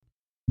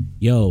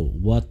Yo,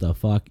 what the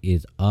fuck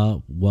is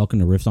up? Welcome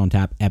to Riffs on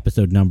Tap,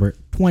 episode number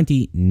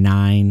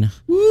 29.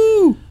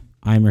 Woo!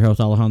 I'm your host,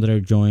 Alejandro,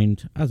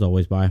 joined, as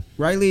always, by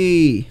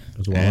Riley.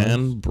 as well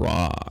And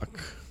Brock.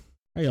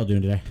 How y'all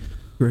doing today?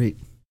 Great.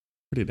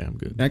 Pretty damn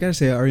good. I gotta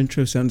say, our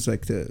intro sounds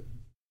like the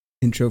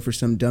intro for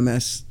some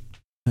dumbass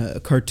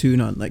cartoon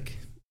on like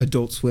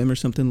Adult Swim or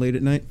something late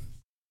at night.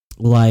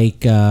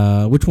 Like,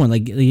 which one?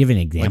 Like, give an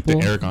example?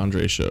 Like the Eric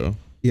Andre show.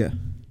 Yeah.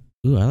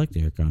 Ooh, I like the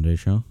Eric Andre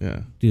show.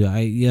 Yeah. Dude,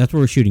 that's what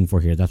we're shooting for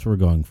here. That's what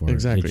we're going for.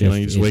 Exactly.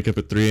 You just wake up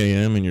at 3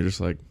 a.m. and you're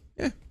just like,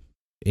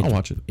 I'll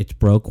watch it. It's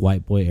broke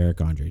white boy Eric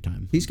Andre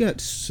time. He's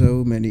got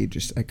so many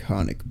just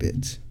iconic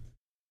bits.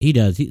 He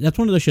does. That's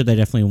one of those shows I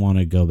definitely want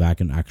to go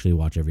back and actually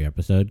watch every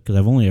episode, because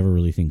I've only ever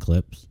really seen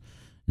clips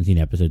and seen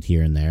episodes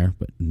here and there,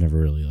 but never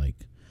really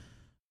like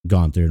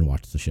gone through and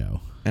watched the show.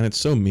 And it's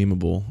so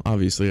memeable.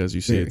 Obviously, as you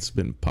say, Very. it's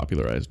been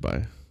popularized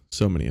by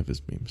so many of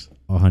his memes.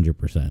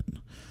 100%.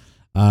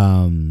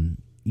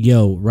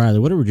 Yo, Riley,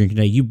 what are we drinking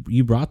today?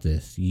 You brought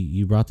this.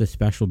 You brought this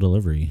special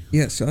delivery.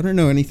 Yeah, so I don't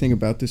know anything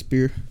about this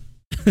beer.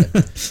 I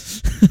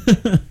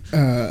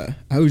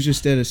was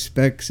just at a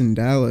Specs in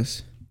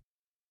Dallas,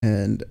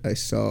 and I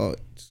saw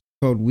it's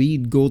called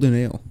Weed Golden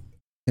Ale,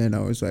 and I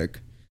was like,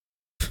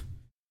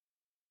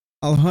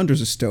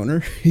 Alejandro's a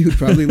stoner. He would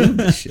probably love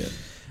this shit.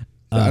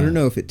 So I don't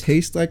know if it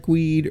tastes like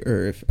weed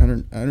or if I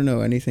don't know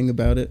anything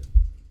about it.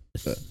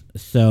 But.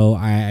 So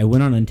I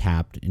went on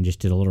Untapped and just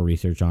did a little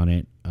research on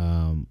it.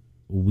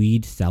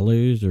 Weed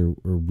Cellars or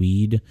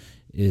Weed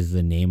is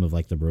the name of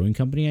like the brewing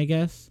company, I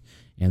guess.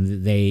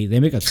 And they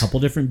make a couple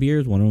different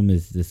beers. One of them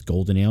is this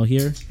golden ale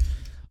here.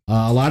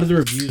 A lot of the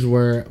reviews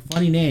were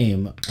funny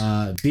name,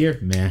 beer,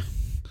 meh.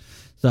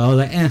 So I was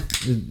like, eh.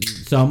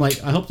 So I'm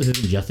like, I hope this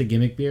isn't just a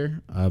gimmick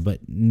beer, but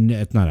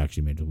it's not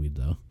actually made with weed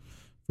though,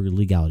 for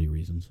legality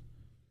reasons.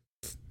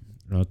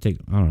 I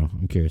don't know.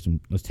 I'm curious.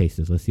 Let's taste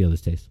this. Let's see how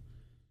this tastes.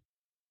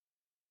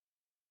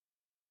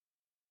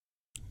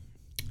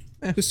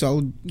 It's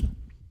solid.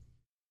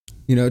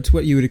 You know, it's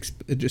what you would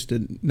expect. Just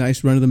a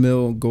nice run of the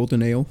mill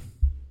golden ale.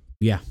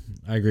 Yeah,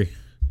 I agree.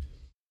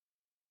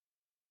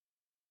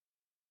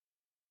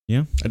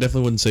 Yeah, I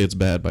definitely wouldn't say it's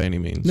bad by any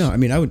means. No, I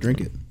mean I would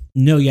drink it.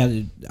 no,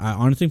 yeah,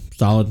 honestly,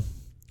 solid.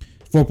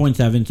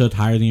 4.7, so it's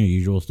higher than your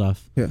usual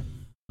stuff. Yeah.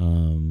 But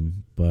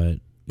What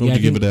would you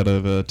give it out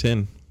of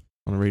 10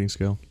 on a rating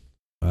scale?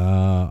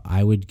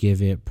 I would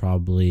give it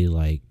probably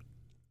like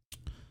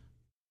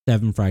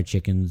 7 fried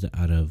chickens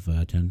out of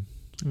 10.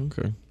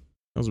 Okay.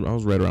 I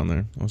was right around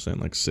there. I was saying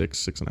like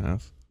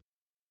 6.5.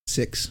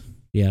 6.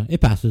 Yeah, it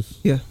passes.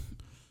 Yeah.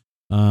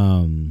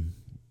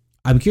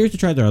 I'm curious to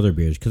try their other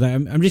beers, because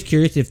I'm just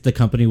curious if the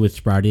company was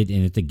sprouted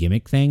and it's a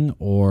gimmick thing,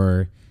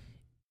 or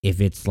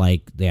if it's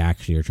like they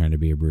actually are trying to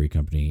be a brewery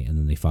company and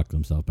then they fuck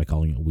themselves by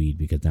calling it weed,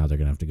 because now they're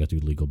gonna have to go through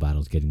legal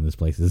battles getting this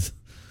places.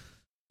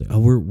 Like, oh,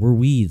 we're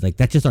weed, like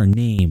that's just our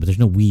name, but there's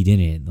no weed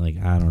in it. Like,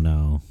 I don't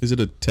know. Is it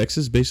a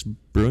Texas-based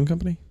brewing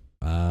company?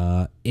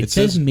 It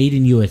says made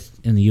in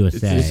the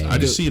USA. I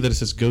just see that it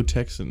says Go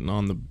Texan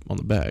on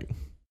the bag.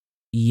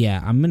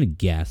 Yeah, I'm gonna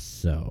guess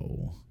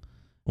so.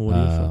 Well, what do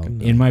you fucking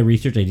know? In my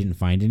research, I didn't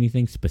find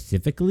anything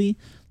specifically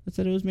that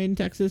said it was made in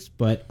Texas,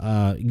 but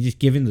just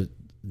given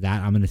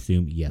that, I'm gonna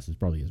assume yes, it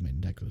probably is made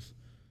in Texas.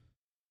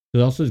 It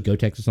also says Go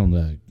Texas on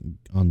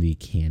the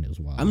can as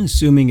well. I'm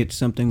assuming it's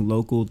something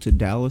local to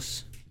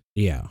Dallas.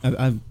 Yeah,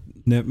 I've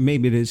never,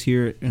 maybe it is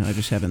here, and I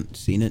just haven't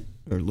seen it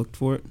or looked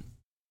for it.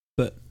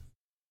 But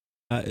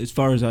as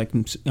far as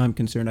I'm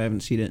concerned, I haven't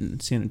seen it in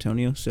San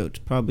Antonio, so it's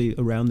probably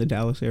around the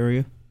Dallas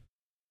area.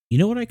 you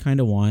know what I kind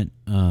of want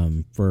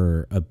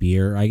for a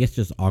beer? I guess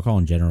just alcohol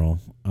in general.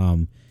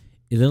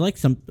 Is there like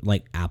some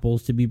like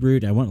apples to be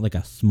brewed? I want like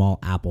a small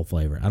apple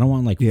flavor. I don't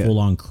want like full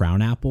on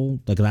crown apple,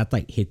 like that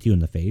like hits you in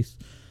the face.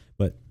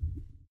 But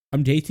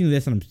I'm tasting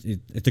this and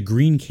it's a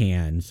green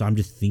can, so I'm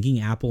just thinking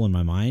apple in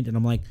my mind, and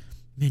I'm like,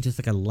 man, just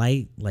like a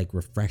light, like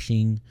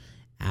refreshing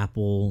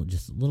apple,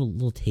 just a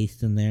little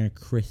taste in there,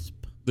 crisp.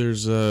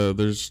 There's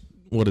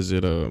what is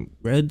it?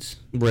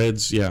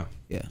 Reds, yeah.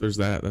 Yeah. There's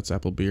that. That's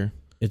apple beer.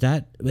 Is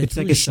that? It's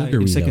like a cider.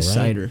 It's like a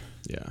cider.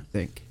 Yeah. I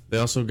think. They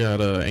also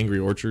got Angry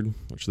Orchard,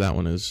 which that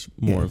one is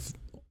more of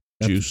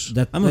juice.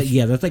 That's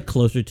like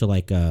closer to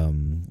like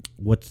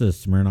what's the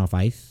Smirnoff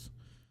Ice?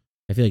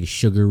 I feel like it's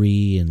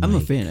sugary and I'm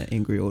like, a fan of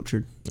Angry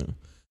Orchard. Yeah.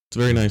 It's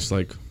very nice,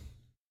 like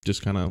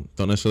just kind of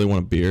don't necessarily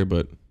want a beer,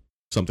 but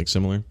something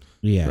similar.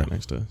 Yeah. Right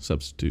next to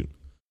substitute.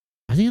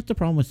 I think that's the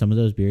problem with some of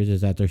those beers is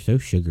that they're so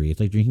sugary.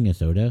 It's like drinking a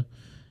soda.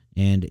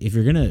 And if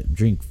you're gonna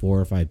drink 4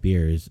 or 5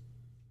 beers,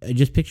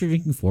 just picture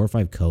drinking 4 or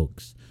 5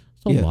 Cokes.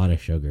 It's a lot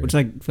of sugar. It's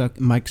like fuck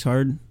Mike's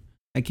Hard.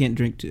 I can't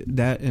drink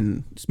that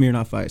and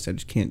Smirnoff Ice. I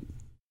just can't.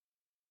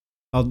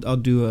 I'll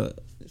do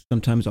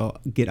sometimes I'll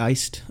get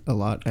iced a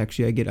lot.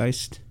 Actually, I get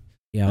iced.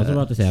 Yeah, I was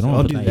about to say, I don't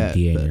want to put that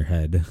idea in your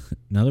head.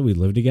 Now that we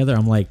live together,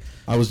 I'm like...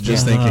 I was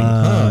just thinking,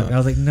 I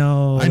was like,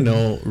 no. I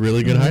know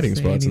really good hiding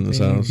spots in this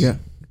house. Yeah.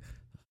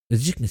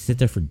 It's just going to sit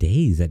there for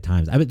days at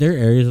times. I bet there are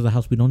areas of the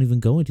house we don't even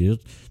go into.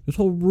 There's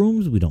whole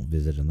rooms we don't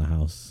visit in the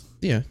house.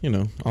 Yeah,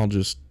 I'll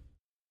just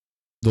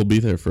They'll be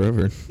there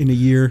forever. in a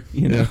year.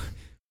 You know, Yeah.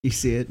 you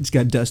see it. It's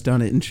got dust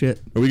on it and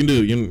shit. Or we can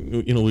do,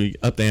 we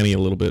up the ante a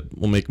little bit.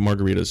 We'll make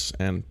margaritas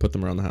and put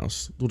them around the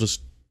house. We'll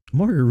just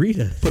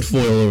Margarita. put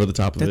foil over the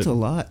top of That's it. a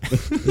lot.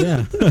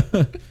 Yeah.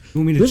 You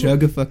want me to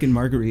chug a fucking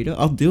margarita?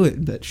 I'll do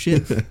it. But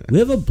shit.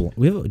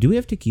 Do we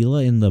have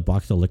tequila in the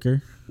box of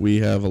liquor? We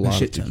have a lot of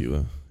shit ton.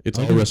 tequila. It's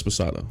Okay. all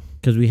Reposado.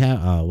 Because we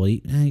have,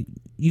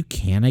 you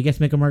can, I guess,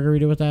 make a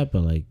margarita with that,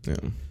 but like,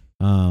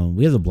 Yeah.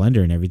 we have the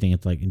blender and everything.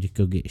 It's like, and just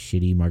go get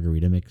shitty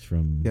margarita mix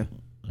from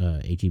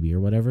HEB or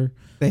whatever.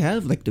 They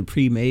have like the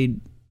pre-made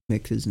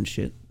mixes and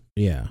shit.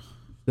 Yeah.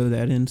 Throw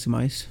that in, some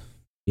ice.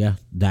 Yeah.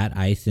 That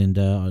ice and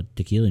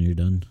tequila and you're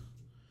done.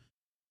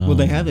 Well,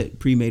 they have it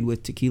pre-made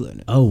with tequila in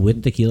it. Oh,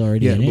 with tequila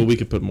already in it? But we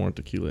could put more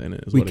tequila in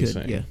it, is We what he's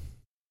could, saying. yeah.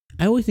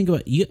 I always think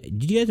about you.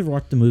 Did you guys ever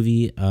watch the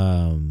movie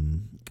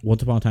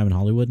Once Upon a Time in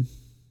Hollywood?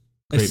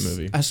 Great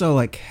movie. I saw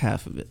like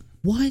half of it.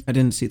 What? I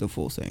didn't see the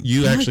full thing.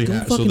 You God, actually go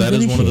have. So fucking that is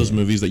finish one of those it.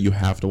 movies that you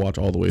have to watch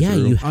all the way Yeah,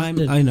 through. you have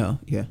to. I know.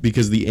 Yeah.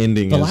 Because the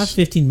ending The is... last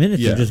 15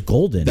 minutes Yeah. are just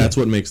golden. That's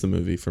what makes the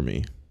movie for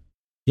me.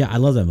 Yeah, I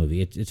love that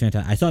movie. It's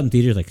fantastic. I saw it in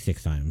theaters like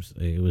 6 times.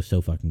 It was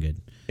so fucking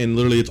good. And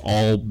literally, it's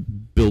all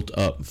built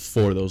up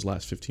for those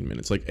last 15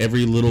 minutes. Like,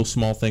 every little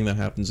small thing that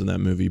happens in that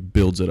movie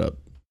builds it up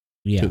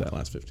Yeah. to that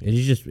last 15. It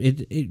is just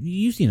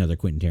you've seen other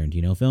Quentin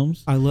Tarantino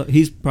films.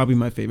 He's probably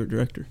my favorite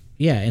director.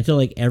 Yeah, and so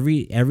like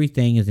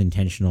everything is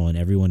intentional in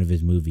every one of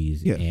his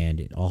movies, Yeah.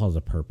 and it all has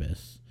a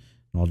purpose.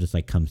 It all just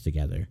like comes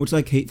together. It's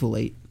like Hateful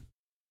Eight.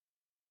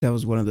 That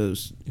was one of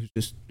those. It was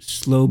just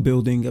slow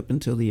building up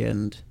until the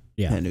end.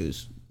 Yeah. And it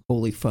was,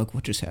 holy fuck,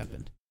 what just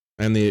happened?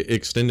 And the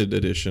extended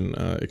edition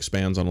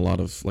expands on a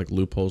lot of like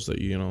loopholes that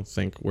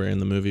think were in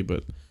the movie,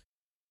 but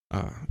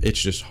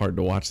it's just hard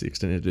to watch the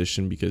extended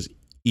edition because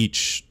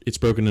it's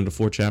broken into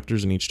 4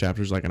 chapters, and each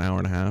chapter is like an hour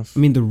and a half. I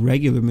mean, the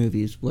regular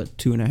movie is what,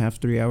 2.5,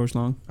 3 hours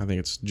long? I think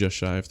it's just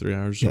shy of 3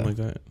 hours, something like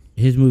that.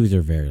 His movies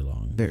are very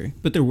long. Very,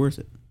 but they're worth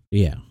it.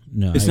 Yeah,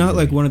 no, It's I not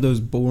agree. like one of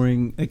those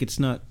boring. Like it's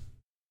not.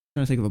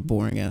 I'm trying to think of a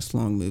boring ass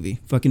long movie.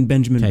 Fucking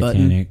Benjamin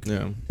Button. Titanic.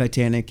 Yeah.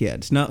 Titanic. Yeah,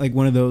 it's not like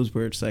one of those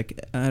where it's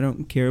like I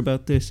don't care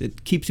about this.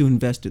 It keeps you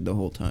invested the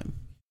whole time.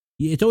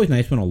 Yeah, it's always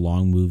nice when a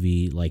long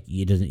movie like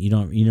you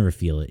never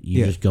feel it.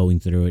 You're just going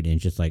through it and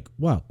it's just like,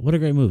 wow, what a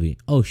great movie.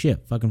 Oh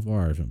shit, fucking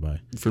 4 hours went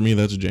by. For me,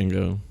 that's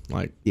Django.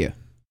 Like, Yeah.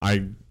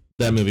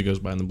 that movie goes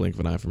by in the blink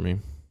of an eye for me.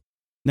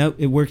 Now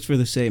it works for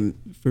the same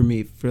for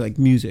me for like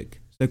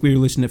music. Like we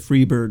were listening to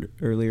Freebird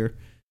earlier.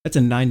 That's a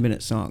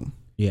 9-minute song.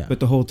 Yeah,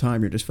 But the whole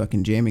time you're just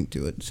fucking jamming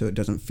to it, so it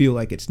doesn't feel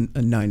like it's a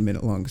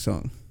 9-minute long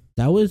song.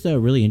 that was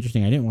really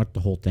interesting. I didn't watch the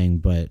whole thing,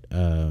 but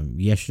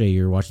yesterday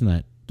you were watching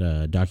that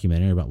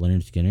documentary about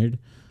Leonard Skinner.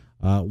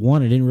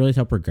 One, I didn't realize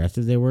how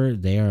progressive they were.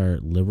 They are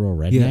liberal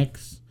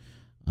rednecks,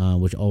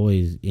 which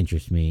always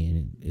interests me,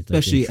 and it's like,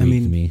 Especially,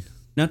 intrigues me.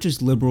 Not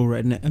just liberal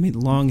redneck. I mean,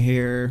 long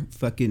hair,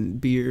 fucking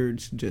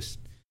beards. Just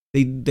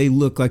they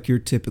look like your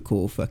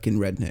typical fucking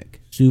redneck.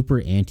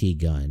 Super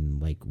anti-gun,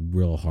 like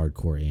real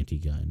hardcore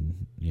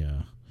anti-gun.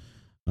 Yeah.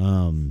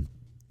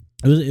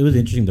 It was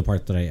interesting the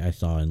part that I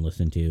saw and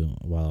listened to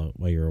while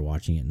you were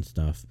watching it and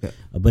stuff. Yeah.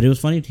 But it was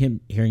funny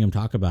hearing him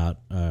talk about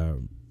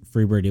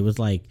Freebird. It was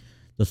like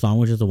the song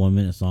was just a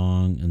 1-minute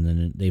song, and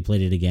then they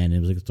played it again. And it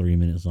was like a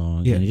 3-minute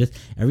song, and it just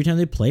every time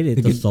they played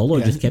it, the solo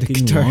just kept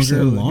getting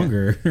longer and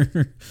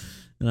longer.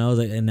 And I was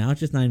like, and now it's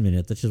just 9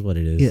 minutes. That's just what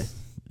it is.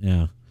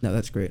 Yeah. No,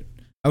 that's great.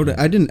 I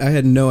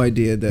had no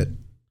idea that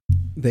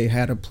they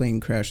had a plane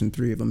crash and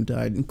 3 of them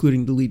died,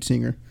 including the lead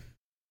singer.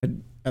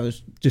 I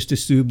was just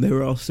assumed they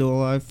were all still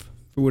alive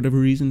for whatever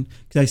reason,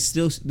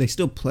 because they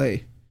still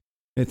play.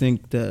 I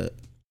think the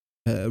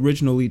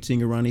original lead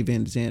singer Ronnie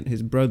Van Zant,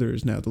 his brother,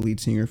 is now the lead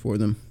singer for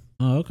them.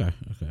 Oh, okay.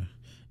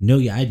 No,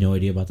 yeah, I had no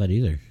idea about that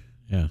either.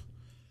 Yeah.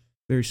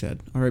 Very sad.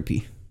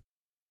 R.I.P.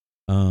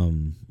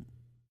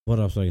 What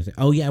else was I gonna say?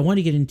 Oh yeah, I want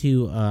to get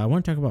into. I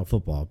want to talk about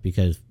football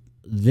because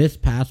this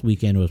past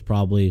weekend was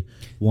probably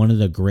one of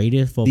the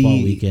greatest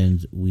football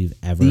weekends we've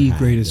ever had. The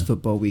greatest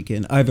football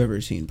weekend I've ever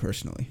seen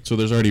personally. So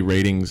there's already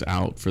ratings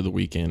out for the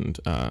weekend.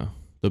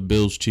 The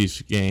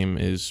Bills-Chiefs game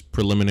is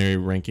preliminary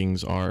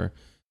rankings are,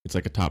 it's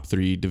like a top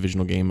 3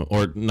 divisional game,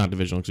 or not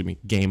divisional, excuse me,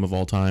 game of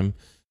all time.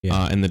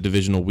 Yeah. And the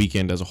divisional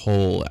weekend as a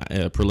whole,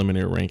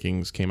 preliminary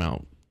rankings came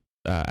out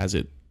as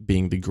it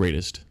being the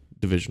greatest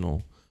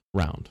divisional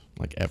round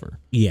like ever.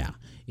 Yeah.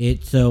 Do you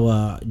guys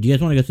want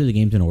to go through the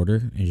games in order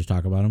and just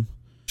talk about them?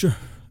 Sure.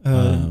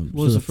 What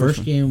was the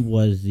first game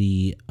was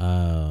the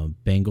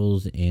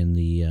Bengals and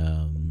the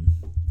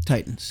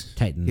Titans.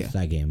 Titans.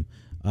 That game.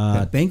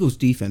 Bengals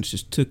defense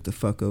just took the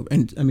fuck over,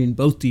 and I mean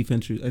both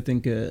defenses. I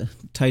think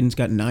Titans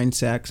got 9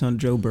 sacks on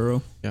Joe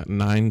Burrow. Got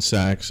 9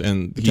 sacks,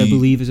 and which I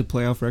believe is a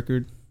playoff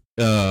record.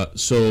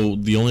 So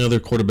the only other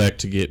quarterback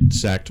to get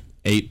sacked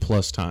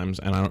 8+ times,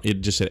 and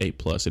it just said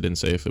 8+. It didn't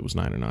say if it was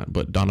 9 or not.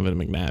 But Donovan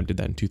McNabb did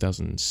that in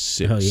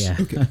 2006. Oh yeah.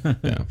 Okay.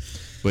 Yeah.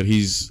 But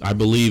I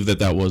believe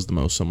that was the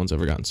most someone's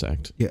ever gotten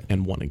sacked. Yeah.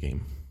 And won a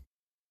game.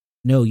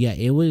 No, yeah,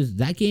 it was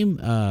that game.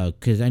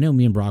 Because I know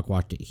me and Brock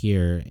watched it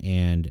here,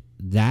 and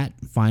that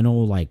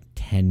final like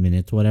 10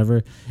 minutes,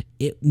 whatever.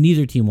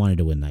 Neither team wanted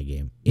to win that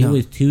game. It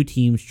was two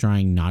teams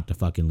trying not to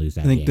fucking lose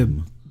that game. I think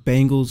the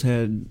Bengals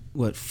had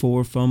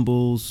 4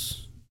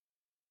 fumbles.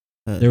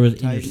 There was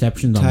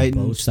interceptions on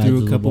both sides threw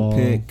of a the couple ball.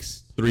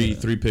 picks.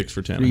 Three picks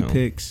for Tannehill. 3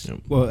 picks.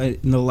 Yep. Well,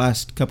 in the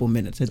last couple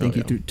minutes, I think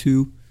he threw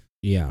 2.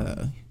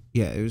 Yeah.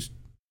 It was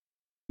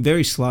a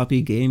very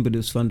sloppy game, but it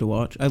was fun to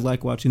watch. I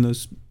like watching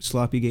those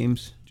sloppy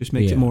games. Just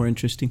makes it more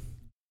interesting.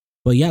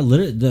 But yeah,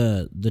 literally,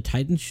 the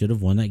Titans should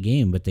have won that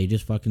game, but they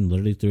just fucking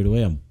literally threw it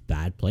away on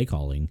bad play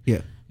calling.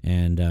 Yeah.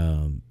 And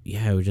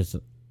it was just,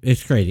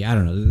 it's crazy. I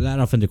don't know. That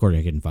offensive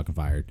coordinator getting fucking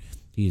fired.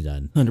 He's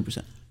done.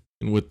 100%.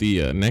 And with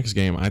the next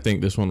game, I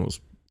think this one was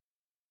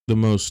the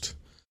most,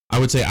 I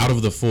would say out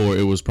of the 4,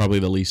 it was probably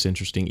the least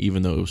interesting,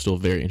 even though it was still a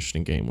very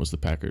interesting game, was the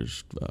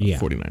Packers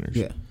 49ers.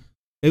 Yeah.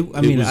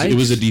 It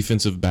was a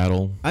defensive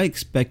battle. I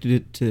expected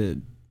it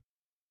to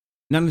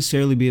not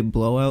necessarily be a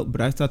blowout,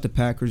 but I thought the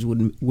Packers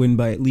would win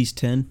by at least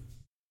 10.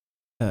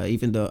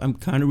 Even though I'm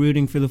kind of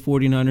rooting for the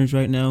 49ers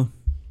right now,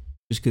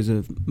 just because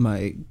of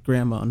my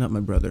grandma, not my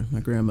brother, my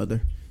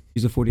grandmother.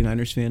 She's a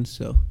 49ers fan,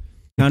 so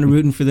kind of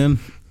rooting for them.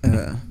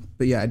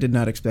 But yeah, I did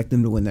not expect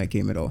them to win that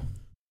game at all.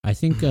 I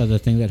think the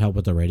thing that helped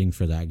with the rating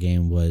for that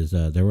game was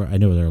I know there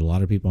were a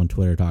lot of people on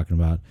Twitter talking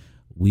about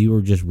we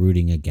were just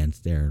rooting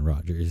against Aaron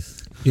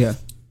Rodgers. Yeah.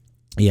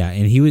 Yeah,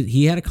 and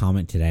he had a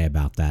comment today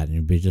about that, and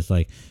it was just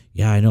like,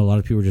 yeah, I know a lot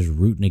of people are just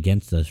rooting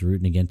against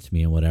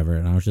me and whatever,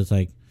 and I was just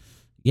like,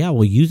 yeah,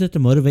 well, use it to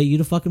motivate you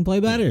to fucking play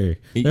better.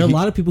 There are a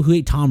lot of people who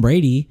hate Tom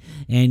Brady,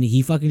 and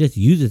he fucking just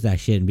uses that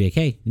shit and be like,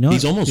 hey, you know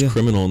he's what? almost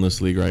criminal in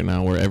this league right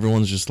now, where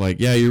everyone's just like,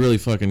 yeah, you're really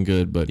fucking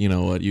good, but you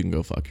know what? You can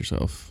go fuck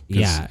yourself.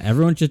 Yeah,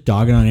 everyone's just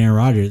dogging on Aaron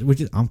Rodgers,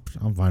 which is I'm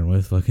fine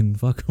with. Fucking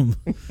fuck him.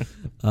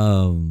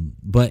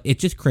 But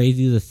it's just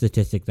crazy, the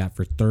statistic that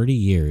for 30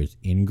 years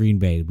in Green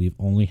Bay, we've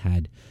only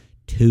had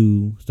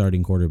 2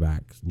 starting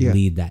quarterbacks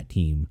lead that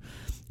team.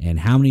 And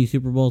how many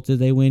Super Bowls did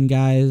they win,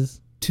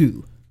 guys?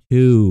 2.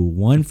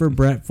 1 for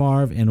Brett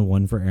Favre and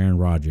 1 for Aaron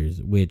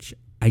Rodgers, which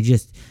I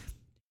just,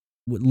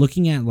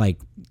 looking at like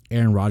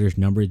Aaron Rodgers'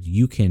 numbers,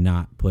 you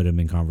cannot put him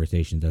in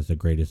conversations as the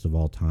greatest of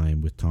all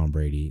time with Tom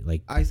Brady.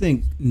 Like, I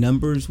think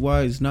numbers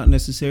wise, not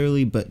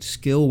necessarily, but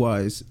skill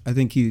wise, I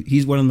think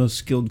he's one of the most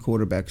skilled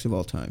quarterbacks of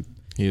all time.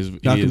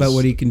 Talk about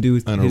what he can do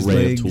with his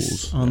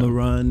legs on the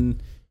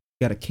run.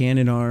 Got a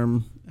cannon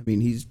arm. I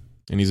mean, he's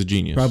a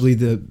genius. Probably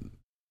the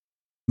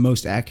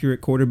most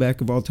accurate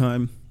quarterback of all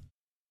time.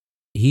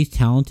 He's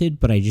talented,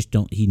 but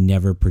he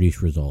never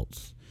produced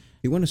results.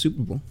 He won a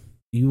Super Bowl.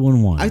 He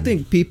won 1. I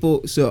think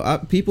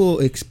people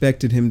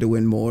expected him to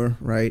win more,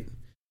 right?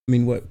 I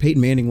mean,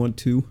 Peyton Manning won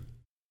 2.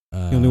 He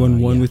only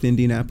won 1 with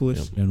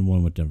Indianapolis. Yep. And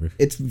 1 with Denver.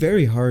 It's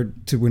very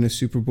hard to win a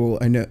Super Bowl.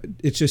 I know.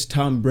 It's just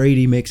Tom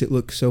Brady makes it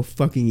look so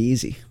fucking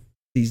easy.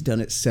 He's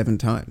done it 7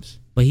 times.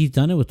 But he's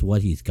done it with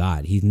what he's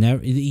got. He's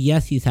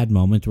had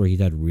moments where he's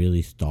had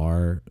really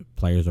star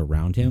players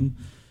around him,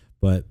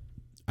 but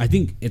I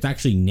think it's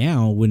actually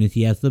now when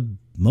he has the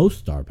most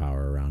star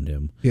power around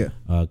him. Yeah.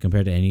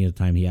 Compared to any of the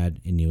time he had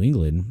in New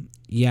England.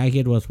 Yeah, he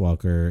had Wes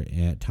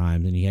Welker at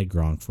times, and he had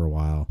Gronk for a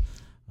while.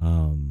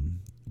 And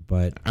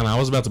I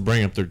was about to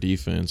bring up their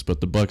defense, but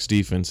the Bucs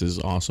defense is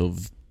also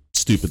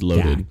stupid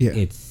loaded. Yeah.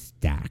 It's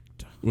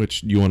stacked.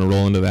 Which, you want to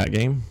roll into that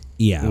game?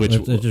 Yeah, let's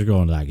just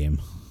go into that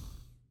game.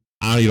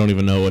 You don't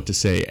even know what to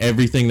say.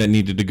 Everything that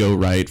needed to go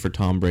right for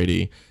Tom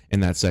Brady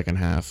in that second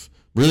half,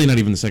 really not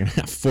even the second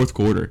half, fourth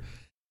quarter,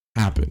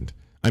 happened.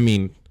 I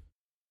mean,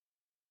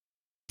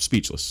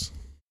 speechless.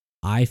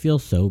 I feel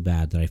so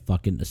bad that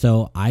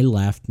I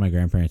left my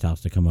grandparents'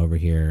 house to come over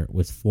here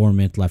with 4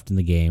 minutes left in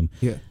the game.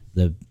 Yeah.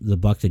 The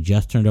Bucs had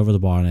just turned over the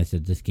ball, and I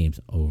said, this game's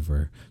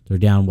over. They're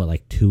down,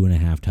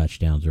 2.5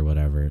 touchdowns or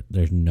whatever.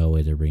 There's no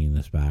way they're bringing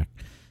this back.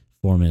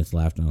 4 minutes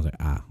left, and I was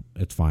like,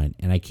 it's fine.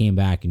 And I came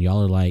back, and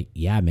y'all are like,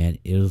 yeah, man,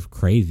 it was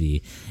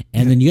crazy.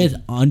 And then you guys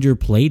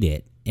underplayed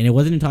it. And it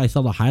wasn't until I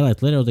saw the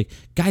highlights later, I was like,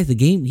 guys, the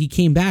game, he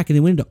came back, and they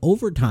went into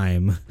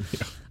overtime.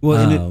 Yeah.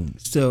 Well,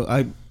 so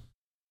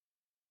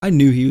I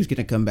knew he was going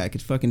to come back.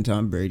 It's fucking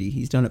Tom Brady.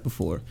 He's done it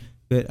before.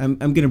 But I'm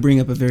going to bring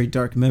up a very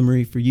dark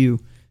memory for you.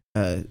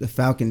 The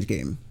Falcons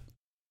game.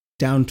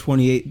 Down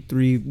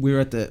 28-3. We were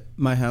at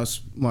my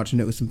house watching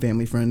it with some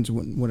family friends,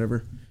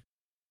 whatever.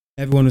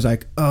 Everyone was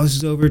like, oh, this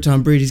is over.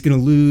 Tom Brady's going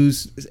to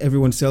lose.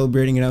 Everyone's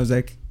celebrating. And I was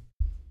like,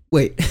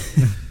 wait,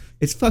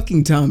 it's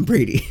fucking Tom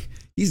Brady.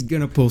 He's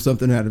going to pull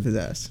something out of his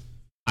ass.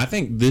 I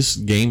think this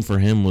game for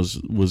him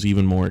was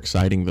even more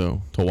exciting,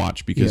 though, to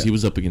watch because he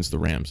was up against the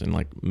Rams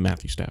and,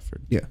 Matthew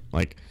Stafford. Yeah.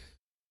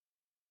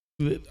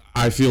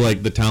 I feel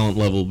like the talent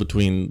level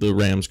between the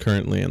Rams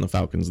currently and the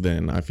Falcons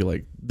then, I feel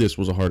like this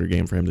was a harder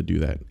game for him to do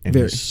that. And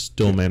he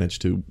still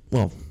managed to,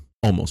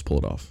 almost pull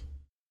it off.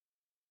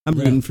 I'm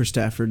rooting for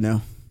Stafford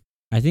now.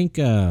 I think,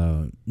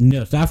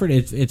 Stafford,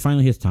 it's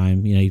finally his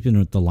time. You know, he's been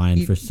with the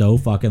Lions for so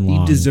fucking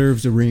long. He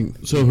deserves a ring.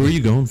 So who are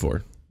you going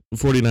for?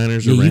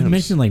 49ers Yeah, or Rams. you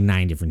mentioned like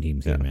 9 different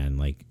teams here, man.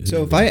 Like,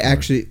 So if I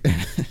actually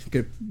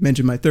could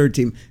mention my third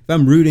team, if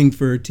I'm rooting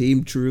for a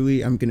team,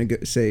 truly, I'm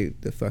gonna say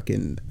the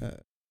fucking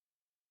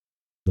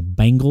the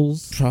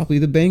Bengals, probably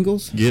the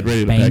Bengals. Get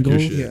ready to pack your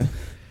Bengals? shit. Yeah,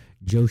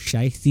 Joe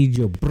Shiesty,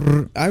 Joe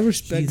Brr. I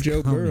respect He's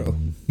Joe Burrow.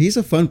 coming. He's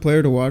a fun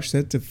player to watch.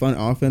 That's a fun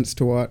offense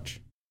to watch.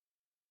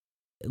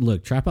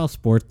 Look, Trap House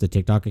Sports, the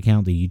TikTok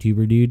account, the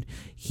YouTuber dude,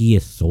 he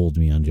has sold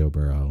me on Joe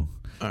Burrow.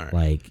 All right.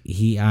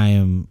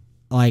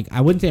 Like,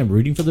 I wouldn't say I'm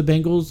rooting for the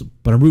Bengals,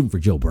 but I'm rooting for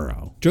Joe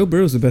Burrow. Joe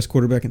Burrow's the best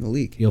quarterback in the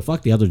league. Yo,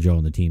 fuck the other Joe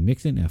on the team.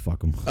 Mixon, yeah,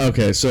 fuck him.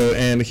 Okay, so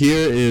and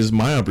here is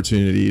my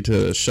opportunity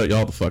to shut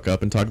y'all the fuck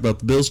up and talk about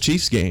the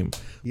Bills-Chiefs game.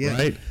 Yeah.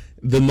 Right?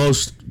 The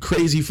most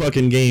crazy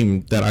fucking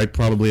game that I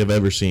probably have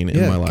ever seen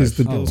in my life. because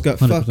the Bills got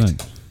 100%.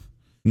 fucked.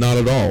 Not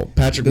at all.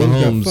 Patrick Bills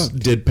got Mahomes fucked.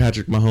 did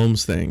Patrick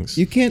Mahomes things.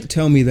 You can't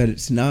tell me that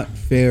it's not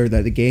fair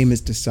that the game is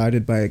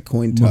decided by a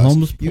coin toss.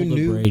 Mahomes You pulled a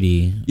knew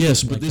Brady.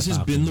 Yes, but like this the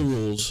has been the Falcons.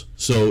 rules.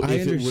 So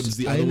if it was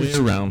the other way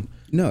around,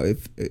 No,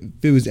 if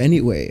it was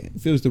anyway,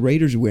 if it was the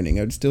Raiders winning,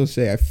 I'd still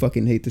say I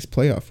fucking hate this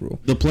playoff rule.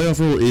 the playoff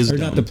rule is Or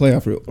dumb. not the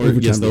playoff rule, Or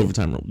overtime yes, the rule.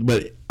 overtime rule.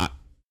 But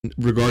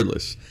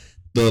regardless,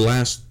 the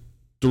last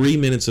 3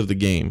 minutes of the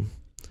game,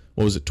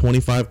 what was it?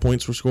 25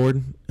 points were scored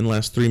in the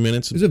last 3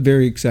 minutes. It was a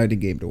very exciting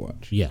game to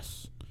watch. Yes.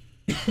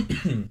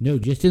 No,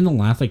 just in the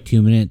last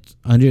 2 minutes,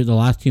 under the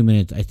last 2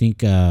 minutes, I think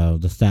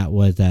the stat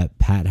was that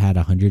Pat had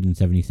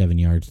 177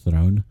 yards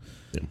thrown.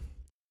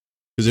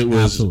 Because it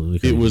was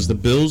Absolutely it was crazy. the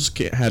Bills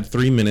had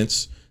 3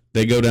 minutes.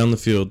 They go down the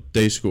field.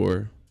 They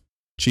score.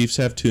 Chiefs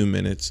have 2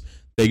 minutes.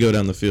 They go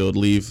down the field.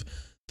 Leave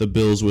the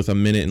Bills with a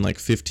minute and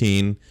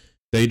 15.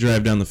 They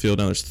drive down the field.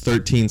 Now there's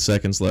 13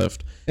 seconds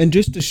left. And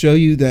just to show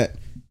you that,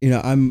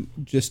 I'm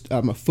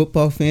a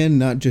football fan,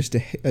 not just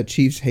a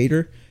Chiefs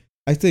hater.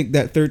 I think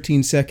that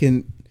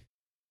 13-second,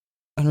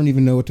 I don't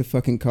even know what to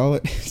fucking call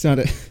it. It's not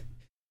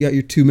you got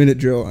your 2-minute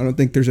drill. I don't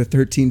think there's a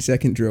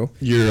 13-second drill.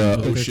 Your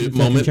oh shit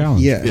moment.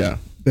 Challenge. Yeah. Yeah.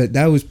 But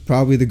that was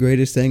probably the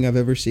greatest thing I've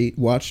ever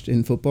watched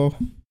in football.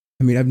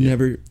 I mean,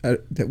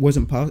 that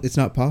wasn't possible. It's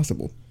not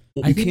possible.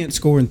 You can't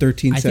score in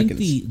 13 seconds. I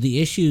think the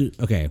issue,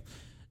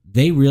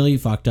 they really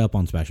fucked up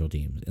on special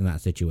teams in that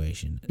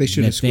situation. They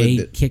should have squibbed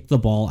it. They kicked the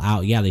ball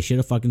out. Yeah, they should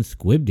have fucking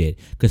squibbed it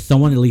because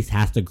someone at least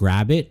has to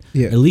grab it.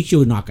 Yeah. At least you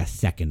would knock a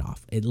second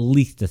off. At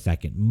least a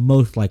second.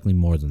 Most likely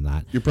more than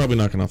that. You're probably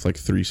knocking off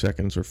 3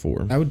 seconds or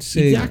 4. I would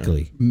say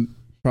Exactly.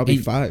 probably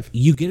And 5.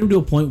 You get them to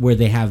a point where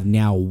they have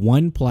now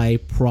one play,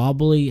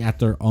 probably at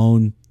their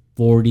own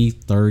 40,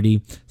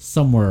 30,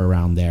 somewhere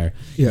around there.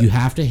 Yeah. You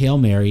have to Hail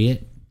Mary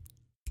it.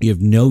 You have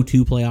no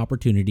 2-play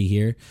opportunity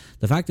here.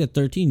 The fact that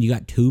 13, you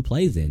got 2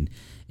 plays in.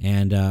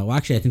 And,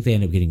 actually, I think they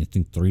ended up getting,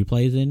 3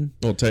 plays in.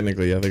 Well,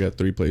 technically, yeah, they got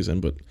 3 plays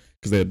in, but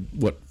because they had,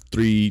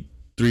 3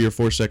 or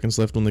 4 seconds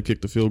left when they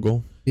kicked the field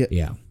goal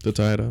Yeah. to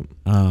tie it up.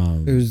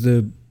 It was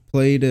the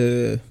play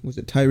to, was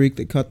it Tyreek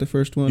that caught the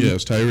first one?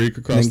 Yes, Tyreek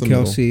across and the then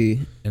Kelsey.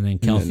 And then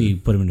Kelsey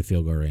put him into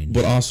field goal range.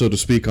 But also to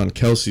speak on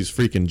Kelsey's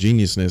freaking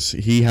geniusness,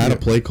 he had a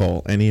play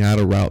call and he had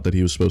a route that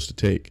he was supposed to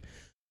take.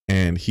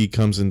 And he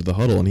comes into the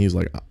huddle and he's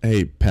like,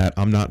 "Hey, Pat,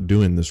 I'm not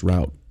doing this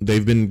route.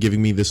 They've been giving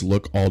me this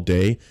look all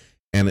day.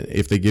 And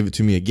if they give it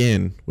to me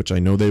again, which I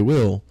know they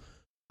will,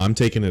 I'm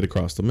taking it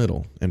across the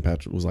middle." And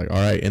Patrick was like, "All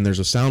right." And there's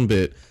a sound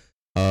bit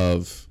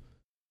of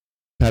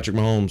Patrick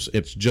Mahomes.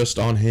 It's just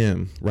on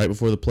him right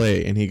before the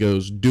play. And he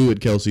goes, "Do it,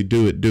 Kelsey.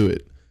 Do it. Do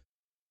it."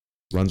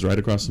 Runs right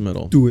across the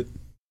middle. Do it.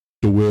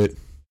 Do it.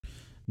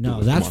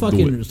 No, that's Come on,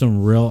 do fucking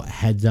some real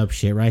heads up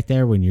shit right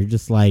there when you're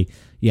just like,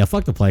 yeah,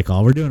 fuck the play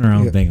call. We're doing our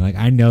own Yeah. thing. Like,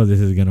 I know this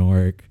is going to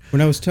work.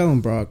 When I was telling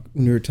Brock,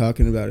 when we were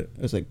talking about it,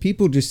 I was like,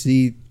 people just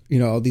see,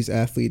 all these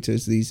athletes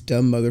as these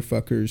dumb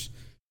motherfuckers,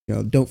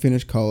 don't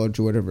finish college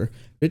or whatever.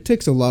 It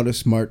takes a lot of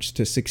smarts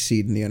to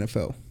succeed in the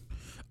NFL.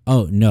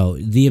 Oh, no.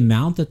 The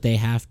amount that they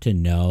have to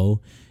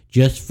know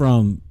just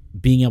from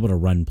being able to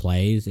run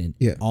plays and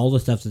all the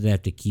stuff that they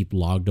have to keep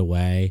logged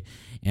away,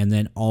 and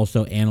then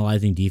also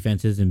analyzing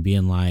defenses and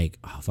being like,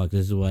 oh, fuck,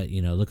 this is what,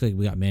 looks like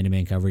we got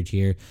man-to-man coverage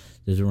here.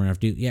 This is what we're going to have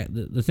to do. Yeah,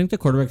 the things that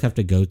quarterbacks have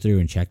to go through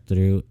and check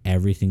through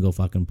every single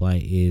fucking play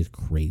is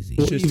crazy.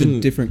 It's just a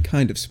different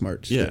kind of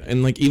smarts. Yeah,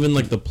 and even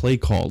the play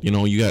call,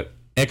 you got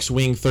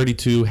X-wing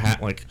 32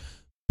 hat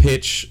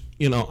pitch,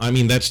 I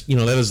mean that's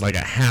that is like a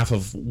half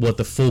of what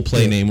the full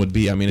play name would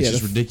be. I mean, it's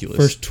just ridiculous.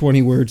 First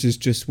 20 words is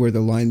just where the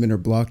linemen are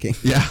blocking.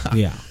 Yeah.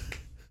 Yeah.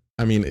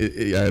 I mean,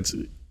 it's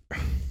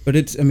But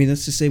that's the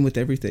same with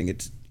everything.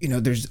 It's,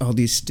 there's all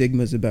these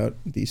stigmas about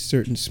these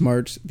certain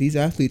smarts. These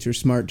athletes are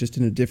smart just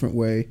in a different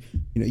way.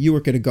 You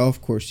work at a golf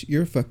course, you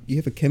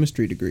have a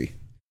chemistry degree.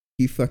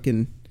 You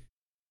fucking,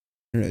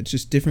 I don't know, it's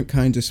just different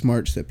kinds of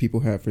smarts that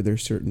people have for their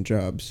certain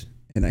jobs.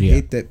 And I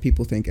hate that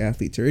people think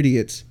athletes are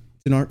idiots.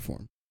 It's an art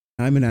form.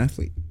 I'm an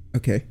athlete.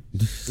 Okay.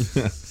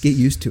 Get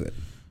used to it.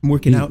 I'm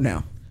working out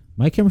now.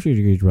 My chemistry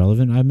degree is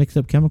relevant. I mix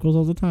up chemicals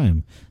all the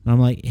time. And I'm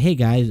like, hey,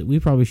 guys, we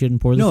probably shouldn't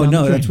pour this down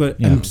the that's drain.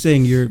 what I'm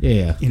saying. You're,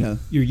 Yeah.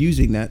 you're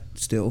using that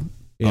still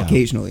Yeah.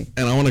 occasionally.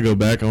 And I want to go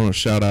back. I want to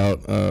shout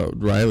out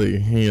Riley.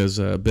 He has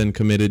been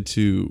committed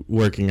to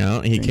working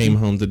out. He came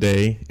home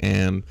today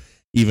and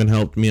even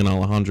helped me and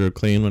Alejandro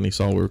clean when he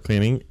saw we were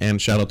cleaning.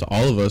 And shout out to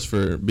all of us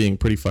for being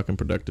pretty fucking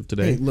productive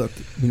today. Hey, look,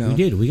 We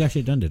did. We got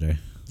shit done today.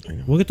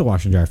 We'll get the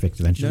wash and dryer fixed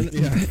eventually.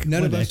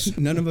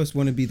 None of us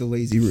want to be the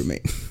lazy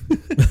roommate.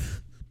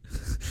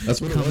 That's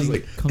what it was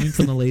like. Coming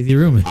from the lazy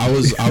room. I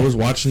was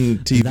watching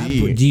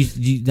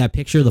TV. That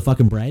picture of the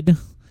fucking bread?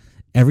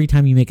 Every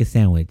time you make a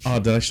sandwich. Oh,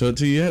 did I show it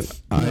to you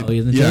yet? No,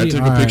 I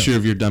took a picture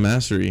of your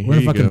dumbassery. We're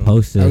gonna fucking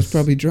post this. I was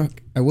probably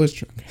drunk. I was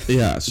drunk.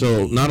 Yeah,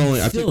 so not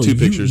only I took two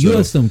pictures. You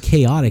have some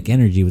chaotic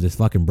energy with this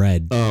fucking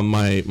bread.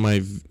 My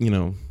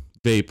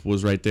vape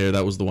was right there.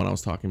 That was the one I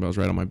was talking about. It was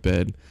right on my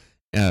bed.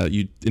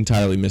 You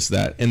entirely missed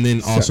that. And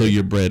then also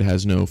your bread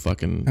has no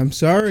fucking. I'm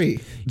sorry.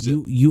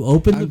 You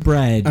open the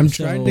bread. I'm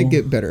trying to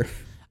get better.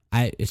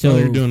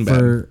 You're doing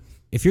bad.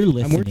 If you're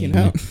listening, I'm working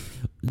out.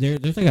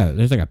 There's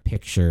like a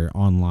picture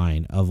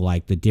online of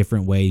like the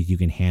different ways you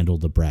can handle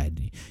the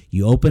bread.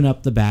 You open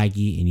up the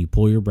baggie and you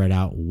pull your bread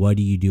out. What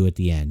do you do at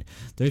the end?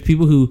 There's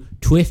people who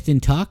twist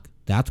and tuck.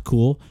 That's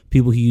cool.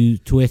 People who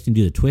twist and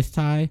do the twist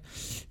tie.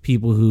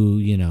 People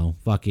who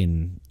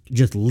fucking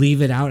just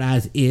leave it out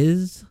as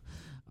is.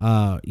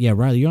 Yeah,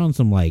 Riley, you're on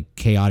some like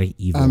chaotic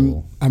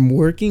evil. I'm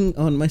working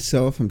on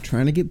myself. I'm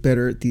trying to get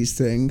better at these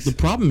things. The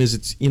problem is,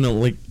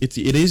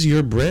 it is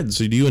your bread.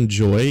 So do you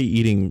enjoy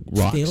eating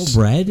rocks? Stale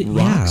bread?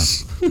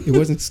 Rocks? Yeah. It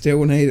wasn't stale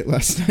when I ate it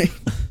last night.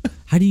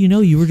 How do you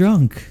know you were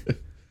drunk?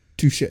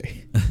 Touche.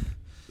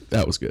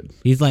 That was good.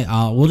 He's like,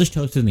 we'll just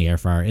toast it in the air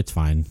fryer. It's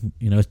fine.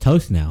 It's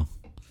toast now.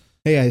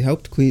 Hey, I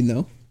helped clean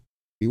though.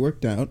 We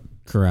worked out.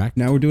 Correct.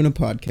 Now we're doing a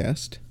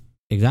podcast.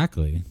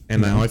 Exactly.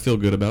 And now I feel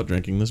good about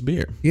drinking this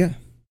beer. Yeah.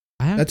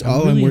 That's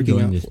all really I'm working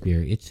enjoying out this for.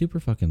 beer. It's super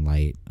fucking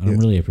light. I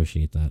really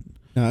appreciate that.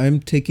 Now I'm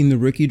taking the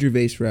Ricky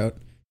Gervais route.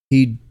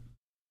 He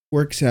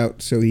works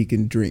out so he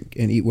can drink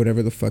and eat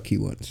whatever the fuck he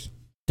wants.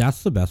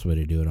 That's the best way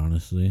to do it,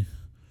 honestly.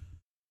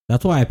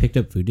 That's why I picked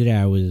up food today.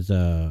 I was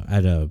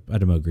at a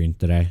Mo Green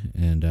today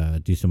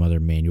and do some other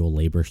manual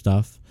labor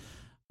stuff.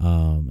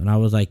 And I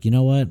was like, you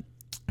know what?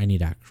 I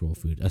need actual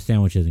food. A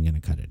sandwich isn't going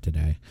to cut it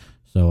today.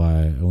 So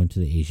I went to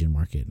the Asian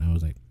market and I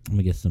was like, I'm going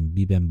to get some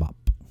bibimbap.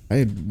 I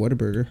had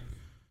Whataburger.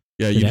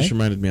 Yeah, you just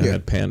reminded me I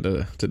had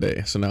Panda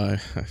today, so now I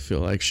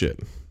feel like shit.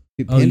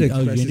 Dude, Panda you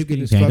Express ended is up good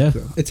getting as Panda?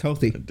 fuck, though. It's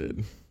healthy. I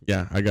did.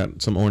 Yeah, I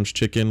got some orange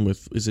chicken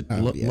with, is it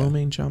lo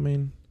mein, chow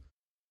mein?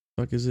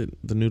 Fuck is it?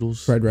 The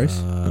noodles? Fried rice?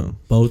 No.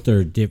 Both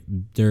are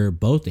they're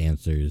both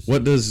answers.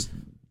 What does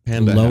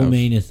Panda Lo have?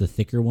 mein is the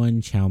thicker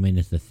one, chow mein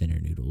is the thinner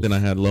noodles. Then I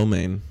had lo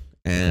mein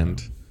and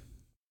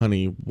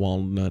honey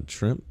walnut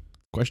shrimp,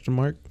 question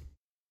mark.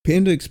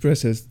 Panda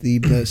Express has the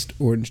best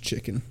orange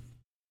chicken.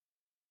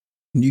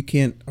 And you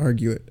can't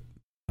argue it.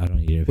 I don't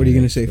eat it. What are you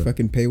going to say,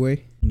 fucking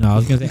Payway? No, I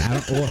was going to say,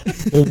 I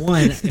don't, well,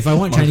 one, if I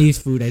want Chinese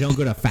food, I don't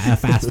go to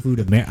fast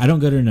food. I don't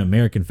go to an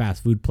American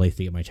fast food place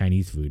to get my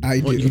Chinese food. I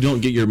do. You don't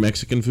get your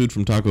Mexican food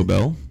from Taco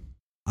Bell?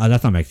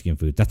 That's not Mexican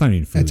food. That's not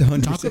even food.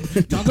 That's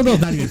 100%. Taco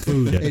Bell's not even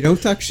food. Hey,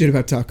 don't talk shit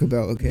about Taco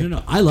Bell, okay?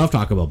 No, I love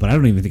Taco Bell, but I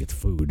don't even think it's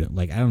food.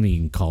 Like, I don't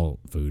even call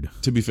it food.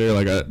 To be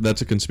fair,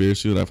 that's a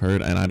conspiracy that I've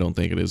heard, and I don't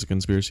think it is a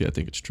conspiracy. I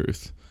think it's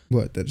truth.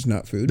 What, that is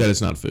not food? That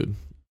it's not food.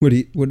 What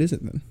is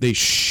it then? They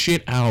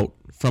shit out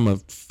from a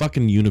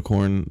fucking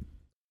unicorn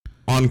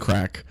on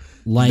crack.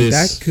 Like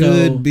that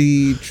could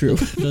be true.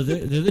 So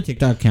there's a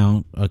TikTok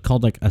account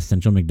called like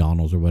Essential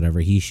McDonald's or whatever.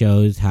 He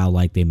shows how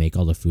like they make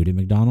all the food at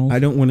McDonald's. I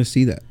don't want to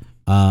see that.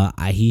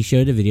 He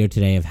showed a video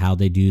today of how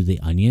they do the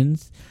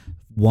onions.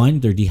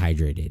 One, they're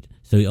dehydrated.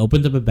 So he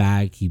opens up a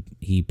bag,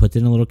 he puts it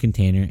in a little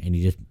container, and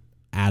he just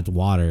adds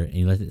water, and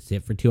he lets it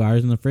sit for 2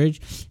 hours in the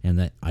fridge, and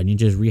the onion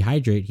just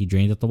rehydrate. He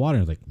drains out the water,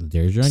 and it's like,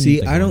 there's your onion.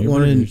 See, like, I don't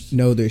want to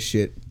know this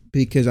shit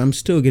because I'm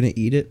still going to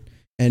eat it,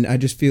 and I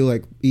just feel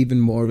like even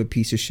more of a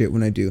piece of shit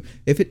when I do.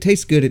 If it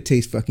tastes good, it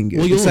tastes fucking good.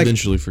 Well, you'll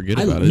eventually forget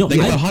about it. No,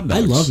 Think about hot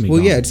dogs. I love McDonald's.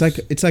 Well, yeah,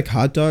 it's like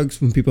hot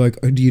dogs when people are like,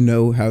 oh, do you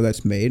know how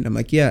that's made? And I'm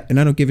like, yeah, and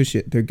I don't give a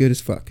shit. They're good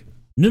as fuck.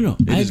 No,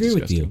 I is agree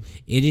with disgusting.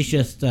 you. It is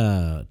just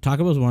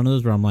Taco Bell's one of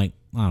those where I'm like,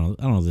 I don't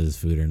know if this is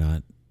food or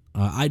not.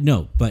 I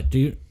know, but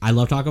dude, I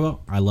love Taco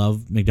Bell. I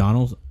love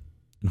McDonald's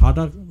and hot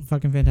dogs.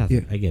 Fucking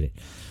fantastic. Yeah. I get it.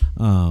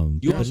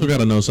 You also got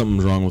to know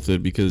something's wrong with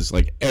it because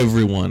like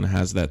everyone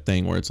has that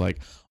thing where it's like,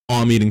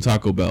 oh, I'm eating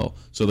Taco Bell,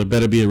 so there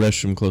better be a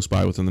restroom close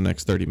by within the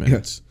next 30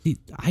 minutes. See,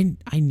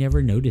 I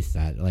never noticed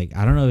that. Like,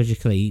 I don't know if it's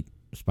just because I eat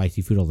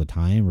spicy food all the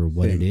time or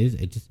what it is.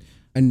 It just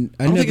And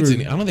I don't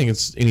think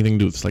it's anything to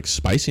do with like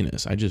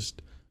spiciness.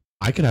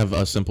 I could have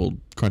a simple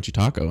crunchy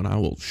taco and I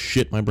will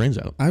shit my brains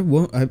out. I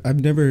won't. I've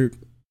never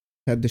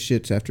had the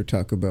shits after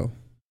Taco Bell.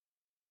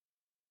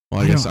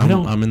 Well, I guess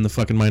I'm in the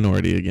fucking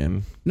minority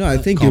again. No, I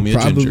think Call me a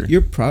ginger.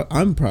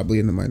 I'm probably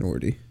in the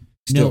minority.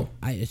 Still.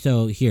 No.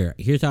 So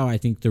here's how I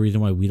think the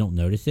reason why we don't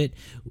notice it.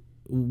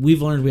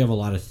 We've learned we have a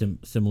lot of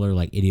similar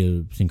like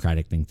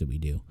idiosyncratic things that we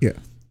do. Yeah.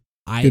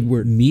 Good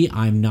word.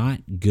 I'm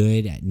not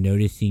good at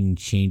noticing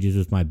changes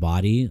with my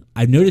body.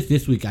 I've noticed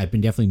this week I've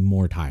been definitely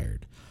more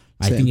tired.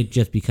 Same. I think it's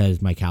just because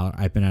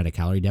I've been at a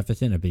calorie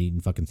deficit and I've been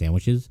eating fucking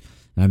sandwiches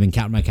and I've been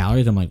counting my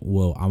calories. I'm like,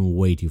 whoa, I'm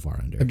way too far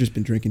under. I've just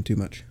been drinking too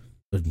much.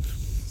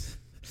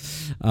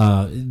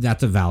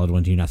 That's a valid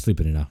one too. You're not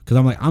sleeping enough. Because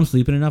I'm like, I'm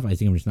sleeping enough. I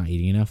think I'm just not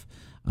eating enough.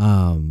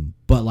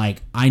 But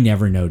like, I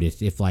never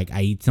notice if like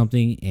I eat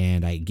something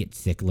and I get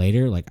sick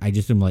later. Like, I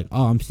just am like,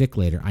 oh, I'm sick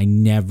later. I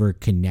never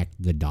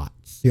connect the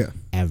dots. Yeah.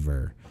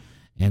 Ever.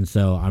 And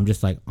so I'm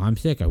just like, I'm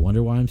sick. I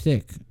wonder why I'm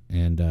sick.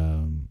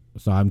 And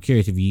so I'm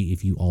curious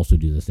if you also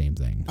do the same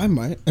thing. I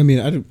might. I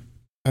mean,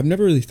 I've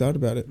never really thought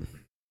about it.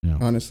 No.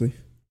 Honestly,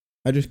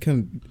 I just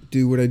kind of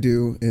do what I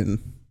do, and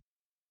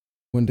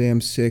one day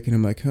I'm sick, and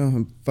I'm like, oh,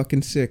 I'm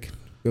fucking sick.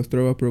 Go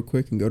throw up real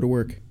quick and go to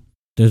work.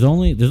 There's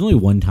only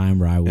one time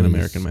where I was An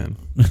American man.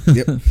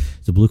 Yep.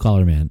 It's a blue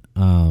collar man.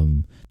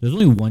 There's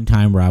only one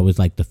time where I was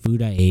like, the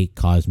food I ate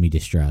caused me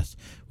distress,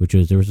 which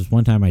was, there was this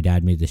one time my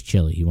dad made this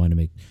chili. He wanted to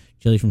make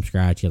chili from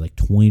scratch. He had like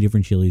 20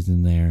 different chilies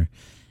in there,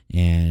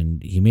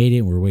 and he made it,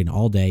 and we were waiting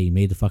all day. He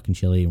made the fucking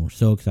chili, and we're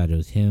so excited. It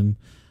was him,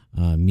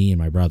 me, and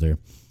my brother.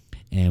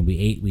 And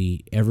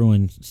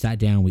everyone sat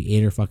down, we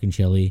ate our fucking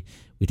chili.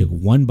 We took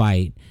one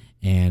bite,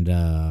 and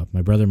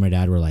my brother and my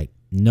dad were like,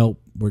 nope,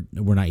 we're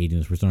not eating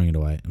this, we're throwing it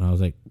away. And I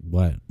was like,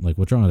 what? Like,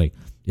 what's wrong? I was like,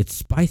 it's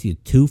spicy,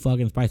 it's too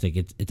fucking spicy.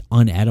 Like, it's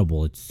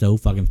unedible, it's so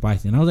fucking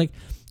spicy. And I was like,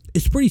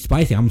 it's pretty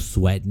spicy. I'm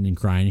sweating and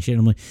crying and shit.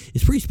 I'm like,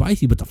 it's pretty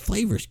spicy, but the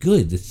flavor's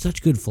good. It's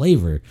such good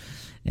flavor.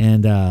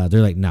 And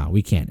they're like, no,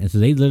 we can't. And so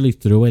they literally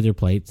threw away their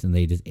plates and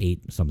they just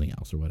ate something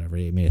else or whatever.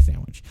 They made a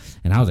sandwich.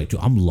 And I was like,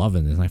 dude, I'm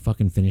loving this. And I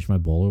fucking finished my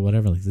bowl or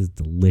whatever. Like, this is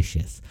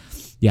delicious.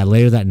 Yeah,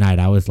 later that night,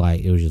 I was like,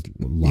 it was just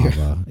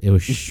lava. Yeah. It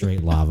was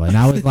straight lava. And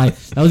I was like,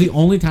 that was the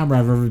only time where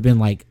I've ever been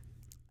like,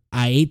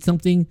 I ate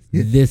something.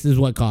 Yeah. This is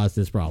what caused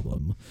this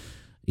problem.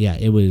 Yeah,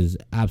 it was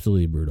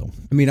absolutely brutal.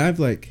 I mean, I've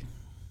like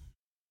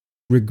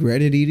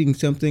regretted eating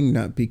something,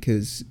 not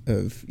because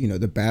of,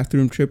 the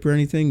bathroom trip or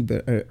anything,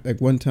 but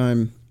like one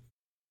time,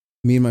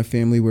 me and my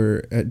family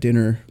were at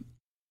dinner,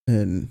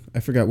 and I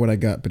forgot what I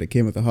got, but it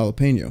came with a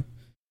jalapeno.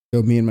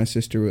 So me and my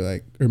sister were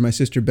like, or my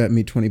sister bet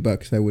me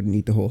 $20 I wouldn't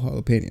eat the whole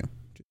jalapeno,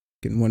 just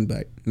in one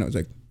bite. And I was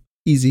like,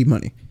 easy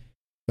money.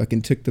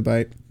 Fucking took the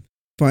bite,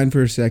 fine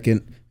for a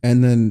second,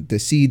 and then the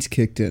seeds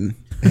kicked in,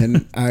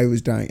 and I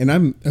was dying. And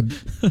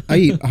I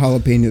eat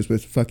jalapenos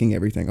with fucking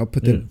everything. I'll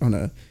put them on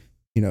a,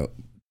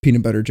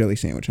 peanut butter jelly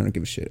sandwich. I don't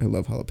give a shit. I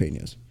love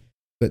jalapenos.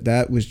 But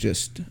that was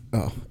just,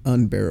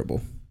 unbearable.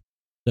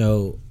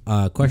 So,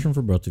 question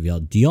for both of y'all.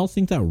 Do y'all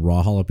think that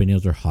raw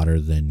jalapenos are hotter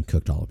than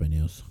cooked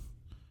jalapenos?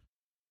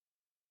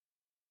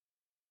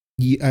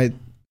 Yeah,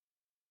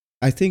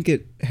 I think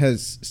it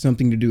has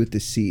something to do with the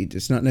seeds.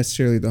 It's not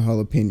necessarily the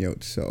jalapeno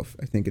itself.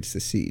 I think it's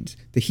the seeds.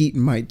 The heat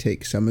might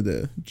take some of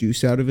the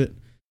juice out of it,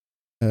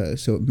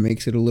 so it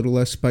makes it a little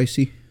less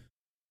spicy.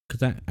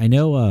 Because I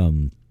know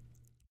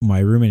my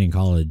roommate in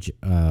college,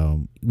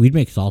 we'd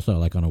make salsa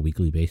like on a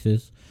weekly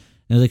basis.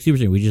 And it's like super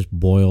simple. We just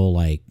boil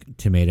like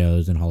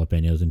tomatoes and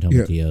jalapenos and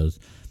tomatillos,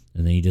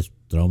 and then you just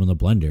throw them in the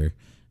blender. And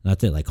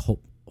that's it, like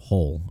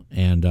whole.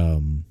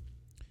 And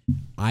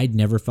I'd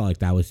never felt like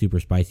that was super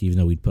spicy, even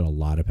though we'd put a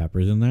lot of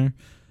peppers in there.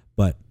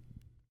 But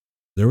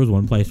there was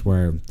one place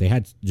where they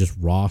had just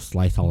raw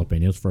sliced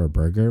jalapenos for a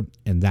burger,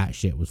 and that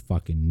shit was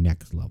fucking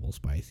next level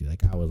spicy.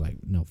 Like, I was like,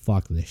 no,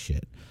 fuck this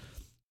shit.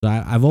 So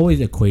I've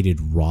always equated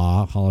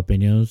raw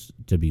jalapenos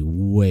to be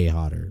way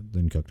hotter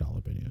than cooked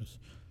jalapenos.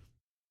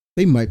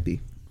 They might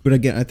be. But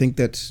again, I think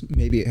that's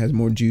maybe it has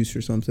more juice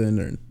or something,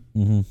 or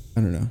I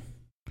don't know.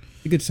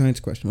 It's a good science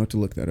question. We'll have to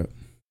look that up.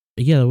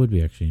 Yeah, that would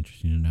be actually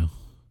interesting to know.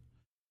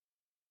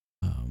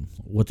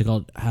 What's it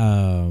called?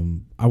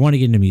 I want to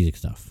get into music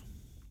stuff.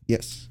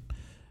 Yes.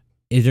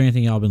 Is there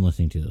anything y'all been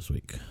listening to this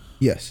week?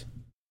 Yes.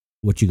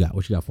 What you got?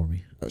 What you got for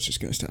me? I was just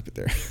gonna stop it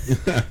there.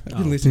 I've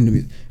been listening to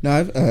music. No,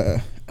 I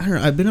don't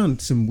know. I've been on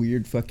some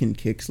weird fucking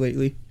kicks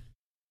lately.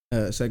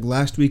 It's like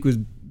last week was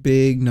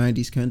big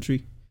 90s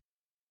country.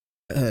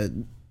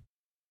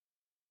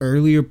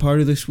 Earlier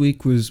part of this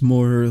week was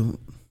more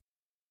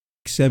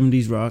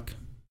 70s rock,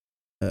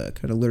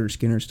 kind of Lynyrd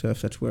Skynyrd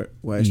stuff. That's why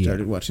I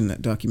started watching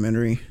that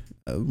documentary.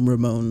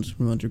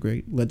 Ramones are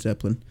great. Led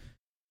Zeppelin.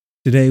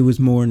 Today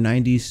was more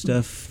 90s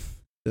stuff,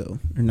 or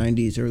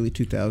 90s, early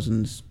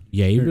 2000s.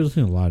 Yeah, you've been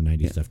listening to a lot of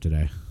 90s stuff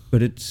today.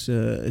 But it's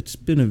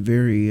been a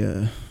very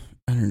I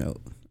don't know.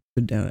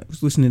 Been down. I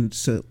was listening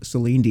to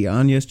Celine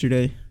Dion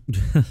yesterday.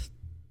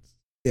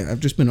 Yeah,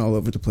 I've just been all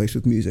over the place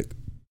with music.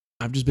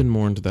 I've just been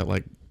more into that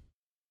like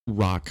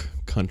rock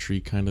country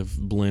kind of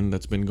blend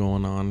that's been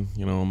going on,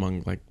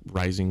 among like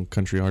rising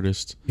country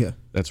artists. Yeah.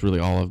 That's really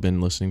all I've been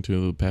listening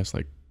to the past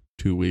like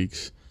 2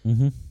 weeks.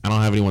 Mm-hmm. I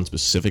don't have anyone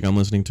specific I'm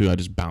listening to. I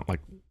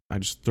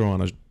just throw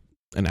on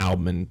an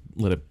album and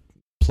let it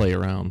play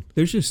around.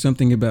 There's just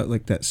something about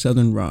like that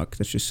southern rock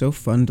that's just so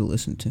fun to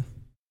listen to.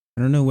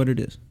 I don't know what it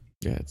is.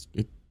 Yeah,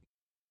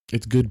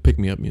 it's good pick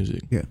me up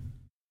music. Yeah.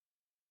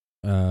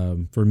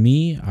 For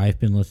me, I've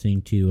been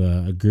listening to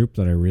a group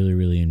that I really,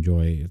 really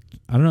enjoy.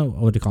 I don't know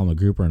what to call them, a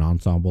group or an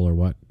ensemble or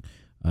what.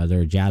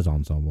 They're a jazz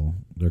ensemble.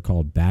 They're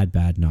called Bad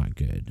Bad Not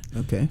Good.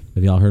 Okay.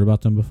 Have y'all heard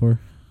about them before?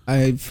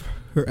 I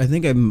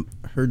think I've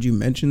heard you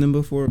mention them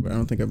before, but I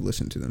don't think I've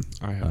listened to them.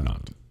 I have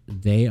not.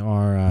 They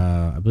are,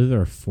 I believe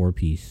they're a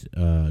 4-piece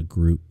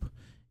group,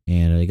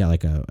 and they got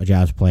like a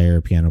jazz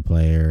player, piano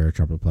player,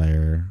 trumpet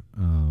player,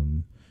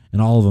 and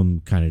all of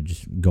them kind of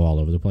just go all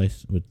over the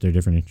place with their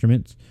different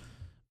instruments.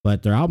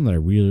 But their album that I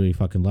really, really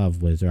fucking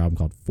love was their album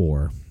called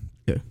Four.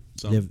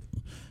 Yeah.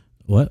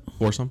 What?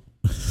 Foursome?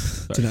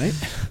 Tonight?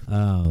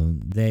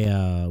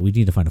 We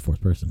need to find a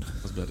fourth person.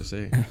 I was about to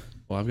say.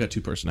 Well, I've got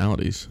 2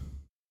 personalities.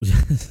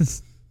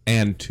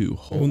 And 2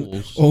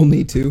 holes.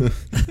 Only 2.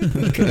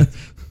 Okay.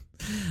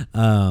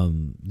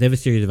 They have a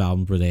series of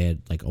albums where they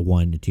had like a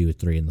 1, a 2, a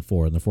 3, and the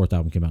 4. And the 4th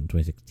album came out in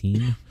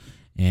 2016.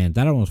 And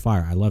that album was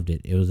fire. I loved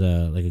it. It was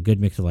like a good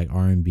mix of like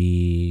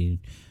R&B,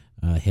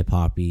 hip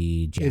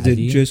hoppy, jazzy. Is it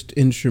just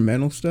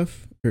instrumental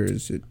stuff, or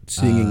is it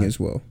singing as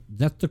well?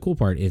 That's the cool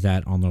part, is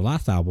that on their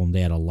last album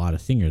they had a lot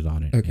of singers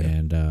on it. Okay.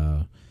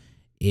 And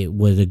it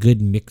was a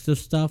good mix of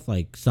stuff.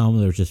 Like some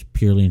there was just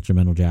purely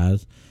instrumental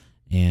jazz,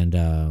 and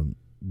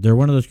they're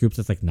one of those groups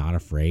that's like not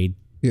afraid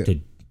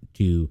to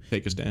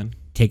take a stand.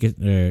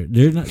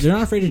 They're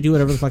not afraid to do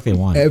whatever the fuck they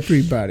want.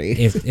 Everybody.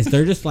 If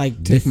they're just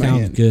like, this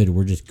sounds good,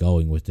 we're just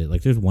going with it.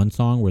 Like there's one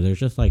song where there's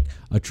just like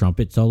a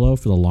trumpet solo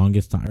for the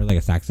longest time, or like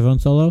a saxophone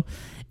solo,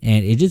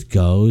 and it just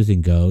goes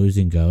and goes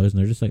and goes, and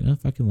they're just like, oh,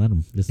 fucking let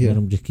them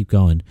just keep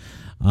going.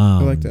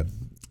 I like that.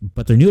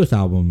 But their newest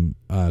album,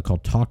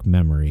 called Talk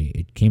Memory,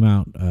 it came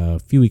out a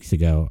few weeks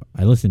ago.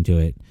 I listened to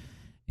it,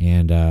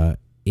 and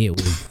it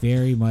was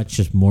very much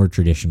just more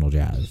traditional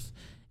jazz,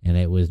 and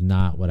it was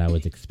not what I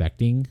was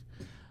expecting.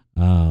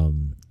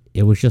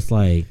 It was just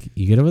like,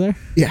 you get over there?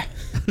 Yeah.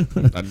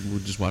 I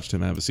just watched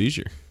him have a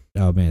seizure.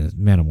 Oh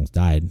man almost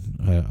died.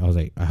 I was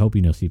like, I hope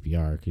you know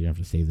CPR, because you have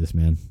to save this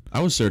man.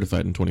 I was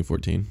certified in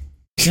 2014.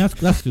 Yeah,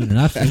 that's good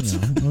enough.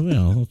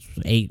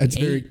 Eight.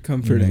 Very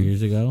comforting.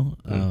 Years ago.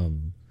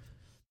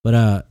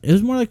 But it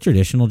was more like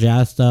traditional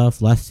jazz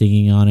stuff, less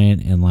singing on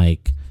it, and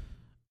like,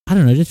 I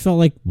don't know, it just felt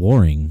like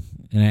boring,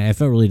 and I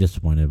felt really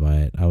disappointed by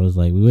it. I was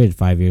like, we waited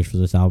 5 years for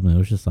this album, and it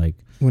was just like,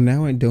 well,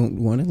 now I don't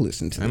want to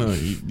listen to it. I know,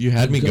 you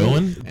had me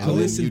going. I'll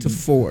listen to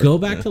 4. Go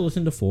back to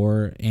listen to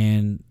 4,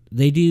 and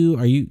they do.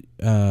 Are you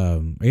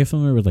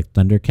familiar with like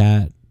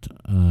Thundercat,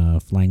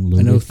 Flying Lotus?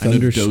 I know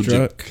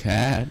Thunderstruck.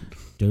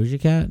 Doja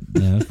Cat?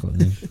 Yeah, that's cool.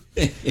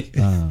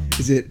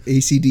 Is it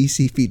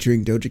AC/DC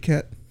featuring Doja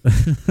Cat?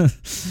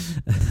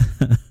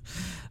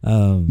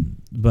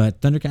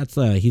 But Thundercat's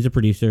he's a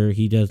producer.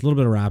 He does a little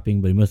bit of rapping,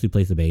 but he mostly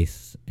plays the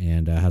bass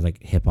and has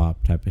like hip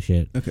hop type of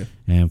shit. Okay.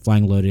 And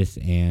Flying Lotus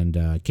and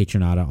Kate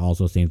Trinata,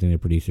 also same thing. They're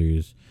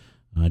producers.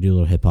 Do a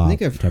little hip hop. I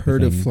think I've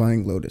heard of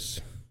Flying Lotus.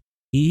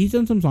 He's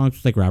done some songs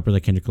with like rappers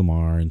like Kendrick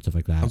Lamar and stuff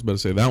like that. I was about to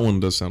say, that one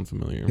does sound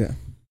familiar. Yeah.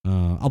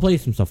 I'll play you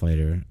some stuff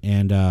later.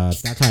 And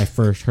that's how I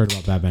first heard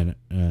about Bad Bad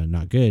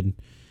Not Good.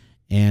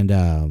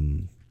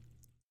 And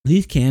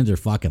these cans are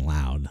fucking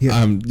loud.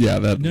 Yeah.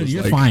 That No, was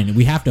you're like, fine.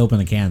 We have to open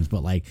the cans,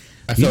 but like,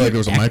 I felt like there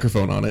was a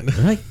microphone on it.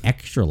 they're like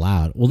extra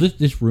loud. Well,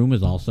 this room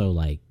is also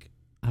like,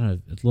 I don't know,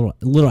 it's a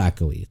little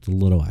echoey. It's a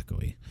little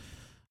echoey.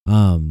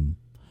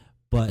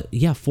 But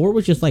yeah, 4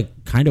 was just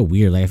like kind of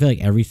weird. Like I feel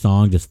like every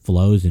song just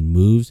flows and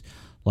moves.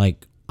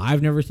 Like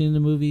I've never seen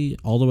the movie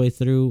all the way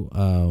through.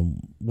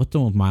 What's the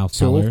one with Miles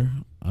Teller?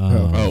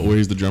 Where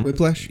he's the drummer?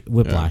 Whiplash. Yeah.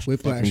 Whiplash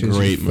Fucking is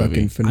great a fucking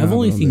movie. phenomenal I've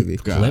only seen movie.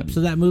 clips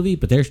of that movie,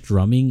 but there's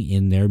drumming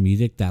in their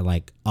music that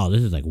like, oh,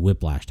 this is like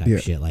Whiplash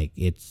type shit. Like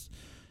it's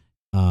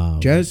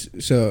jazz.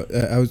 So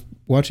I was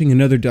watching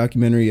another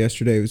documentary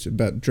yesterday. It was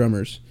about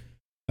drummers,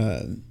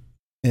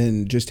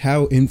 and just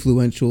how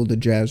influential the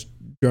jazz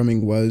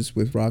drumming was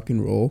with rock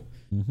and roll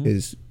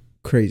is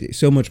crazy.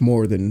 So much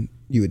more than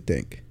you would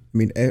think. I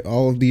mean,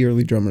 all of the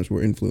early drummers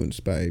were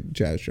influenced by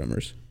jazz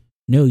drummers.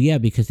 No, yeah,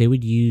 because they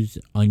would use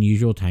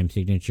unusual time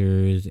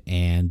signatures,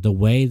 and the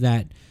way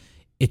that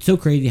it's so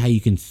crazy how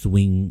you can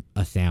swing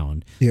a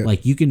sound. Yeah.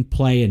 Like you can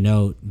play a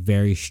note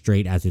very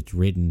straight as it's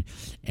written,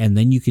 and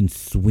then you can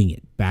swing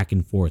it back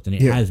and forth, and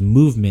it has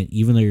movement.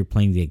 Even though you're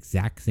playing the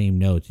exact same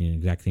notes in the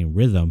exact same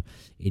rhythm,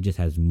 it just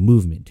has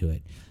movement to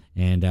it.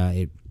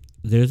 And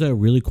there's a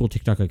really cool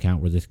TikTok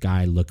account where this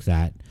guy looks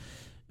at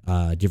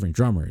different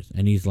drummers,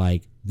 and he's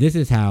like, this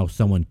is how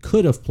someone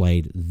could have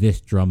played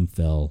this drum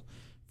fill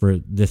for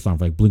this song,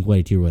 for like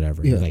Blink-182 or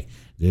whatever. He's like,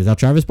 this is how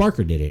Travis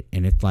Barker did it.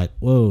 And it's like,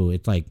 whoa,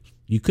 it's like,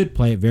 you could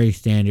play it very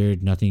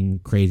standard, nothing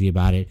crazy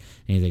about it.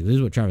 And he's like, this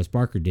is what Travis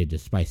Barker did to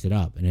spice it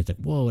up. And it's like,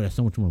 whoa, it has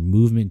so much more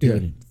movement to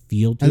it and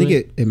feel to it. I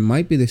think it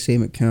might be the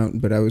same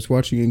account, but I was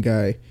watching a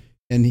guy,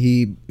 and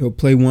he'll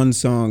play one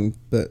song,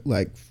 but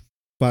like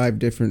 5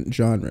 different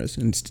genres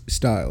and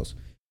styles.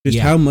 Just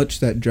how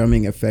much that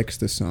drumming affects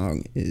the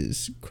song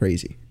is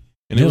crazy.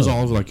 And it was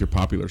all of like your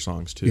popular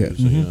songs too. Yeah.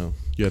 So, you know,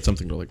 you had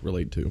something to like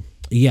relate to.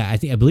 Yeah,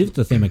 I believe it's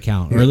the same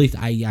account, or at least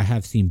I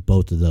have seen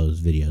both of those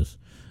videos.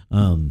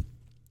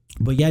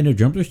 But yeah, no,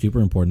 drums are super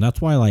important. That's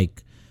why,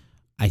 like,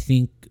 I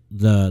think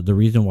the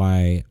reason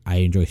why I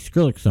enjoy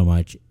Skrillex so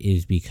much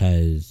is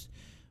because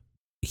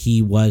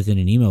he was in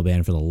an emo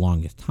band for the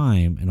longest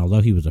time, and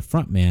although he was a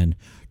front man,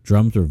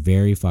 drums were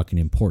very fucking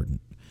important.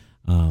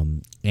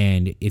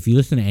 And if you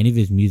listen to any of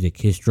his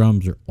music, his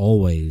drums are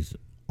always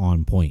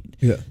on point.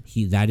 Yeah.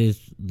 That is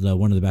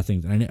one of the best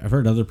things. And I've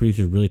heard other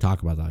producers really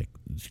talk about that. Like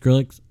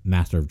Skrillex,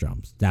 master of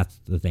drums. That's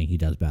the thing he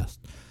does best.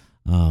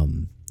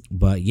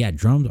 But yeah,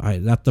 drums.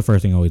 That's the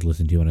first thing I always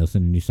listen to when I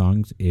listen to new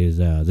songs is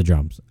the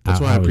drums. That's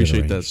why I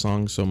appreciate that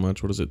song so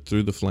much. What is it?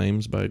 Through the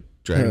Flames by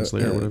Dragon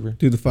Slayer or whatever.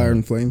 Through the Fire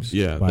and Flames.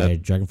 Yeah, by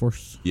Dragon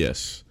Force.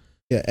 Yes.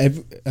 Yeah,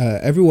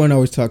 everyone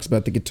always talks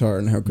about the guitar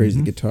and how crazy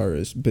the guitar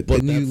is, but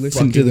then you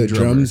listen to the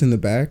drums in the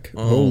back.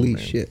 Holy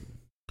shit!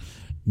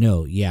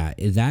 No, yeah,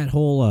 is that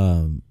whole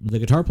the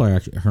guitar player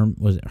actually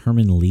was it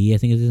Herman Lee? I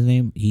think is his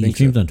name. He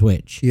streams on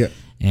Twitch. Yeah,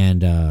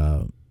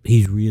 and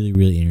he's really,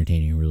 really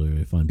entertaining, really,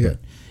 really fun. Yeah. But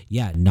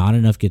yeah, not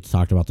enough gets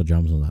talked about the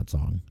drums on that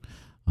song.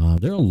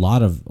 There are a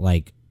lot of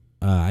like.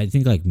 I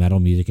think like metal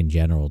music in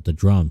general, the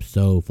drum's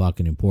so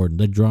fucking important.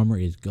 The drummer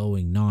is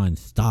going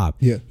non-stop.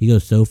 Yeah, he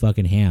goes so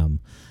fucking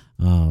ham.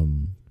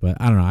 But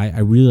I don't know. I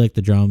really like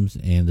the drums,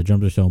 and the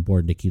drums are so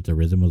important to keep the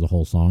rhythm of the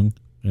whole song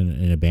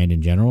in a band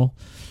in general.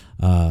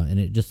 And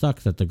it just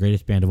sucks that the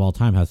greatest band of all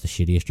time has the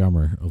shittiest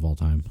drummer of all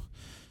time,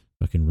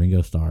 fucking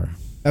Ringo Starr.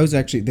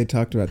 They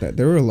talked about that.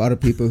 There were a lot of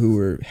people who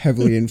were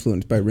heavily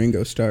influenced by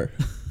Ringo Starr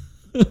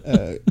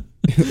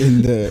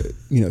in the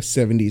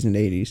 70s and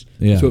 80s.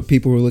 Yeah. So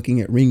people were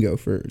looking at Ringo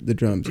for the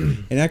drums,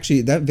 and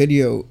actually that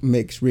video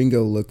makes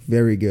Ringo look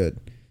very good.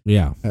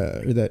 Yeah.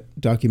 Or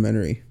that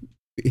documentary.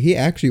 He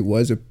actually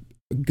was a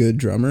good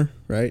drummer,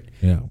 right?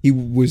 Yeah. He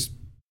was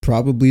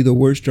probably the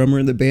worst drummer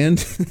in the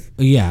band.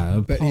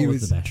 Yeah, but Paul he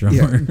was the best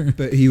drummer. Yeah,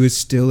 but he was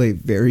still a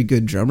very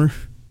good drummer.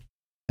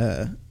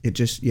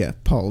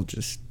 Paul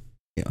just,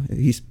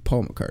 he's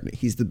Paul McCartney.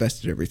 He's the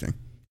best at everything.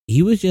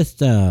 He was just,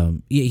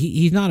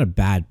 he's not a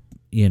bad,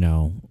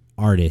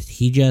 artist.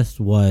 He just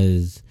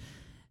was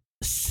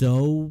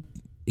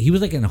he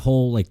was like in a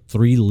whole like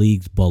 3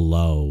 leagues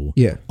below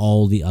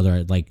all the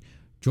other, like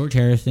George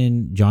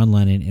Harrison, John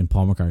Lennon, and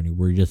Paul McCartney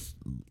were just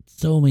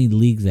so many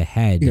leagues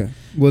ahead. Yeah.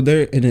 Well,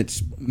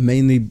 it's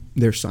mainly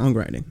their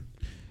songwriting.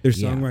 Their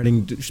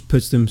songwriting just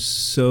puts them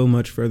so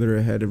much further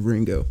ahead of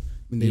Ringo.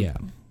 I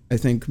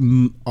think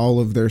all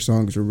of their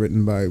songs are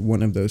written by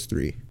one of those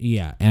 3.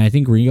 Yeah, and I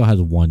think Ringo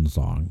has one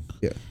song.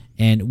 Yeah.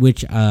 And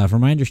which,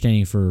 from my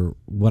understanding, for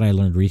what I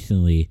learned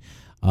recently,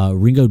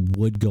 Ringo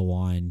would go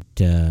on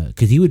to,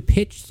 because he would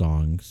pitch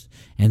songs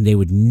and they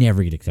would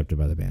never get accepted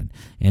by the band.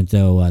 And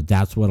so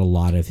that's what a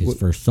lot of his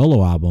first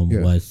solo album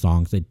was,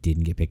 songs that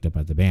didn't get picked up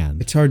by the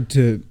band. It's hard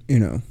to,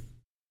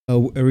 are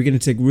we going to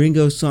take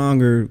Ringo's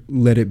song or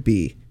Let It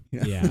Be?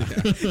 Yeah.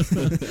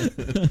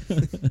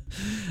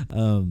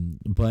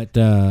 But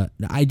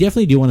I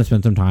definitely do want to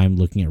spend some time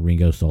looking at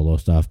Ringo's solo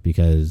stuff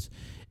because,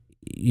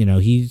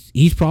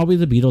 he's probably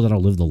the Beatle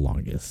that'll live the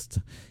longest.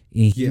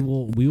 We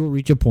will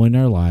reach a point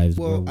in our lives.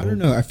 Well, I don't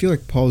know. I feel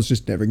like Paul's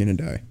just never going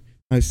to die.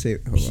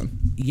 Hold on.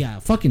 Yeah,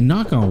 fucking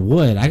knock on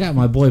wood. I got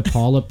my boy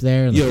Paul up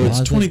there. Yo, it's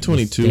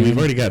 2022. We've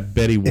already got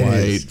Betty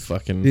White.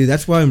 Fucking dude,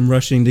 that's why I'm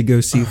rushing to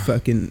go see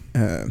fucking.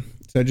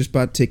 So I just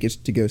bought tickets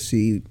to go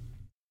see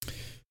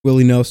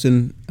Willie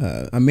Nelson.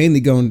 I'm mainly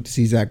going to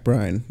see Zach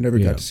Bryan. Never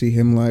got to see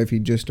him live. He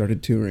just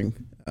started touring.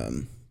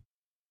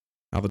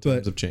 How the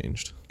times have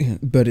changed.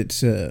 But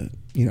it's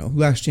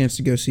last chance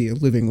to go see a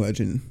living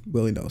legend,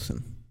 Willie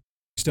Nelson.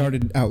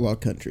 Started Outlaw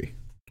Country.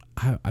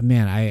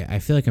 I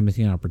feel like I'm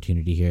missing an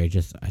opportunity here. I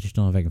just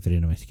don't know if I can fit it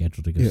into my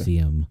schedule to go see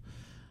him.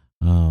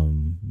 Paul,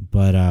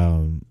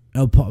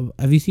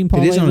 have you seen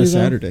Paul? It is on a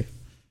Saturday.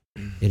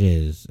 It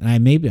is, and I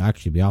may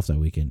actually be off that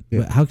weekend. Yeah.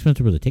 But how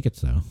expensive were the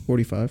tickets though?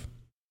 $45.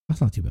 That's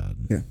not too bad.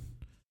 Yeah,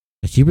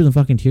 it's cheaper than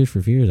fucking Tears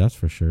for Fears. That's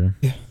for sure.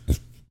 Yeah.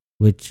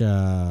 My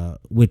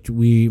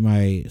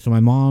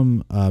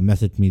mom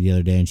messaged me the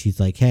other day and she's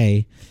like,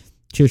 "Hey,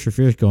 Tears for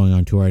Fears going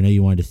on tour. I know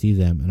you wanted to see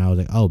them." And I was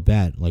like, "Oh,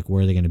 bet. Like,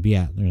 where are they going to be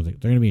at?" And they was like,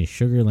 "They're going to be in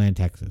Sugar Land,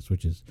 Texas,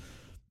 which is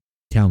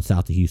town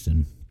south of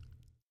Houston."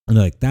 And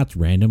they're like, "That's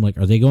random. Like,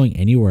 are they going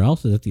anywhere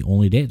else? Is that the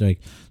only date?" They're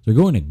like, "They're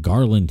going to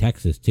Garland,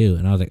 Texas, too."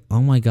 And I was like,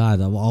 "Oh my god,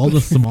 of all the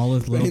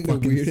smallest little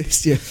fucking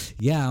weirdest,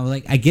 yeah." I was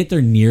like, I get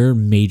they're near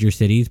major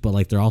cities, but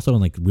like they're also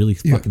in like really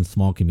fucking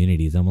small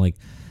communities. I was like,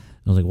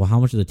 "Well, how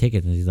much are the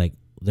tickets?" And he's like,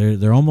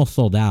 "They're almost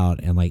sold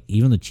out, and like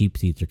even the cheap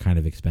seats are kind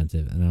of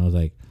expensive." And I was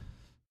like,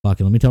 "Fuck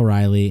it, let me tell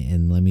Riley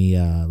and let me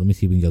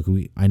see if we can go."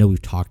 'Cause I know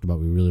we've talked about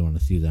we really want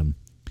to see them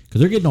because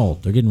they're getting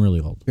old. They're getting really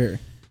old. Sure.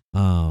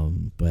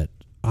 But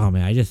oh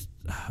man,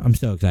 I'm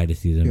so excited to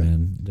see them,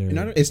 man.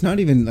 It's not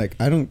even like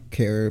I don't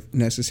care if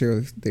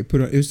necessarily they put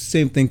on. It was the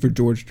same thing for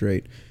George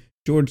Strait.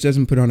 George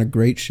doesn't put on a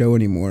great show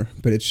anymore,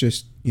 but it's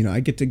just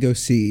I get to go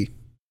see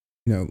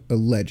a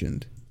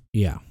legend.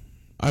 Yeah.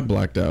 I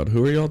blacked out.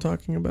 Who are y'all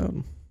talking about?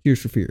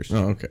 Tears for Fears.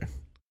 Oh, okay.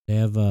 They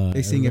have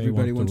they sing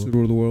Everybody Wants to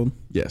Rule the World.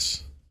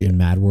 Yes. In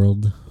Mad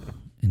World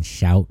and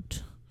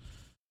Shout.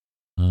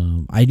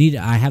 I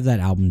have that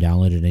album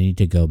downloaded. I need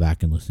to go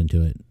back and listen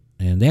to it.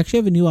 And they actually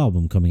have a new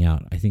album coming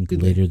out, I think,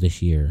 later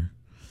this year.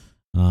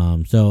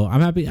 So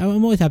I'm happy.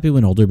 I'm always happy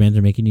when older bands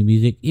are making new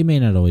music. It may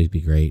not always be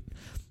great.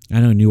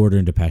 I know New Order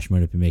and Depeche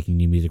Mode have been making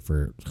new music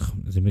for.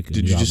 Did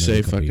you just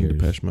say fucking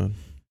Depeche Mode?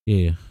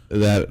 Yeah.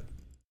 That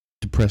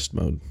Depressed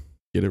Mode.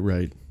 Get it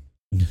right.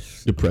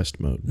 depressed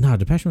mode. No,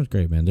 Depeche Mode's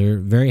great, man. They're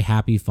very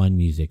happy, fun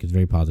music. It's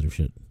very positive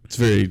shit. It's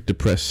very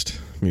depressed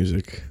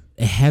music.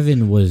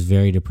 Heaven was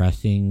very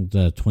depressing.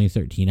 The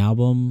 2013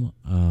 album,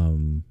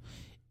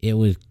 it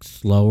was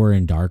slower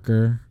and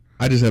darker.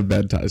 I just have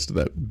bad ties to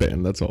that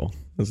band. That's all.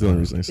 That's the only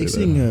reason I say They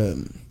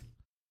that.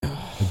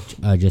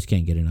 sing, I just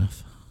can't get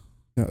enough.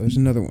 no, there's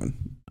another one.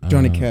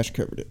 Johnny Cash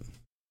covered it.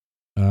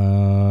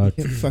 I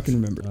can't fucking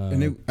remember.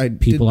 And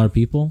People Are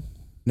People.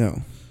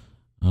 No,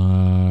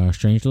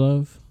 Strange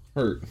Love.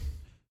 Hurt.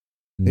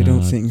 they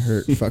don't sing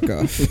Hurt. Fuck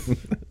off.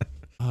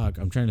 Fuck,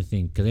 I'm trying to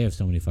think because they have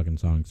so many fucking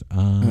songs.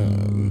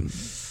 I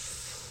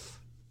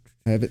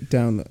have it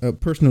down.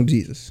 Personal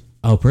Jesus.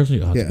 Oh,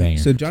 personally, it's a banger.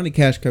 So Johnny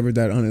Cash covered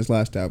that on his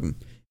last album,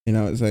 and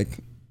I was like,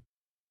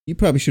 you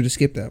probably should have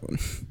skipped that one.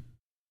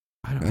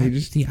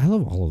 I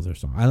love all of their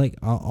songs. I like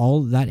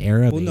all that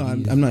era. Well, no,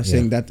 I'm not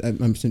saying that.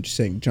 I'm just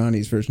saying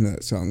Johnny's version of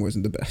that song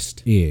wasn't the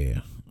best.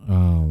 Yeah.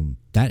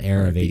 That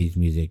era of 80s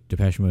music,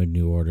 Depeche Mode,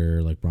 New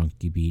Order, like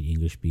Bronchi Beat,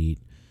 English Beat.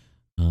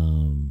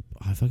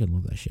 I fucking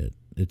love that shit.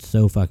 It's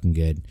so fucking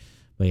good.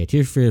 But yeah,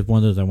 Tears for Fears is one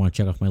of those I want to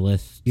check off my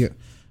list. Yeah.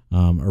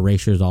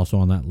 Erasure is also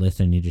on that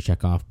list I need to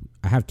check off.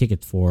 I have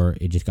tickets for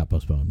it, just got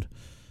postponed.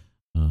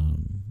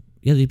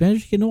 Yeah, these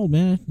bands are getting old,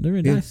 man. They're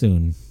gonna die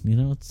soon. You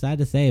know, it's sad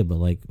to say, but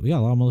like we got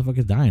a lot of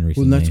motherfuckers dying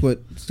recently. Well, and that's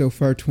what so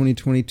far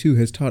 2022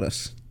 has taught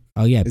us.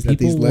 Oh yeah, is that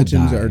these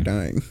legends are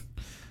dying.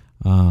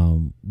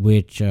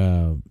 Which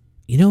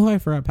you know who I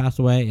forgot passed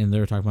away, and they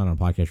were talking about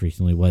it on a podcast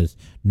recently was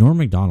Norm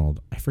Macdonald.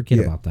 I forget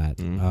about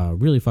that.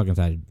 Really fucking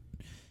sad.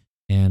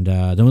 And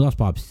then we lost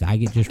Bob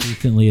Saget just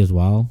recently as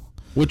well.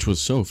 Which was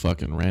so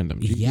fucking random.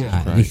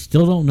 Yeah, they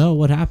still don't know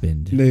what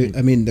happened.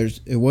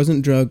 It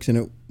wasn't drugs, and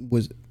it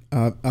was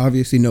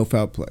obviously no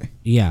foul play.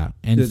 Yeah,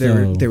 and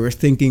they were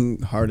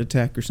thinking heart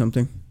attack or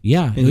something.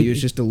 Yeah, and he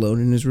was just alone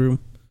in his room.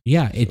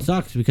 Yeah, it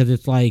sucks because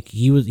it's like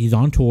he's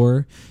on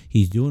tour,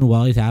 he's doing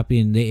well, he's happy,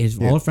 and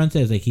all his friends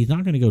says like he's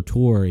not going to go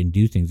tour and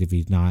do things if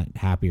he's not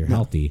happy or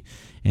healthy,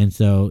 and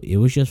so it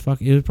was just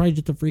it was probably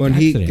just a freak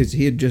accident. Because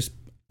he had just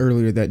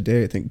earlier that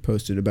day I think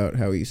posted about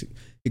how he's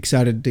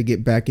excited to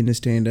get back into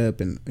stand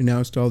up and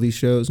announced all these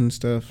shows and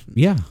stuff.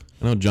 Yeah,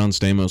 I know John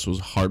Stamos was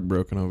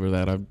heartbroken over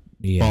that. I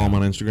follow him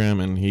on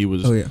Instagram, and he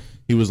was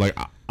he was like,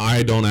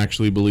 I don't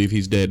actually believe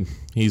he's dead.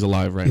 He's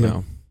alive right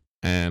now,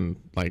 and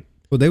like.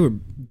 Well, they were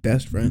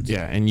best friends.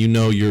 Yeah, and you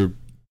know you're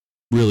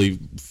really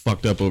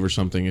fucked up over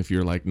something if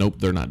you're like, nope,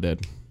 they're not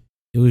dead.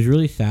 It was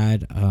really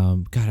sad.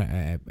 God,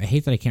 I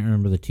hate that I can't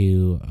remember the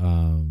two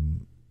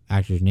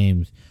actors'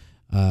 names.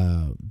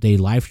 They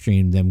live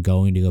streamed them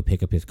going to go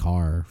pick up his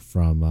car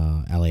from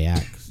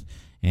LAX,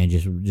 and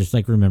just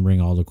like remembering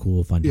all the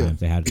cool fun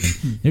times they had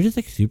with him. They're just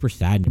like super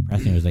sad and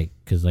depressing. It was like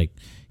because like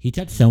he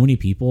touched so many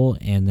people,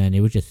 and then it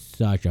was just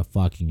such a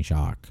fucking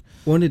shock.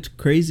 Well, it's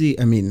crazy.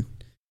 I mean.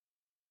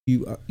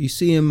 You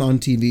see him on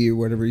TV or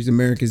whatever. He's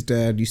America's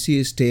Dad. You see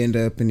his stand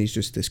up, and he's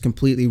just this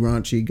completely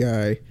raunchy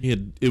guy.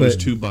 It was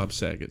two Bob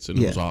Saget's, and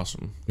it was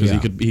awesome because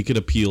he could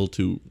appeal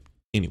to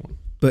anyone.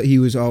 But he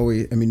was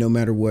always, I mean, no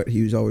matter what,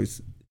 he was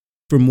always,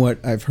 from what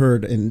I've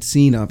heard and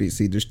seen,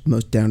 obviously, just the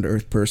most down to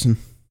earth person.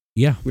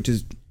 Yeah, which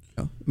is,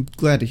 I'm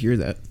glad to hear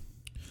that.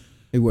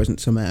 He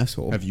wasn't some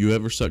asshole. Have you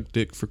ever sucked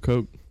dick for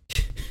coke?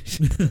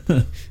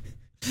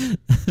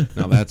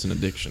 Now that's an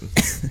addiction.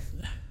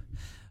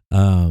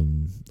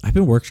 I've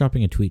been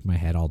workshopping a tweet in my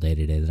head all day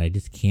today that I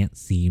just can't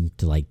seem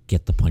to like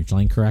get the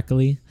punchline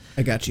correctly.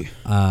 I got you.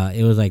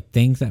 It was like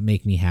things that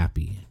make me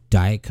happy: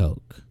 Diet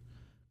Coke,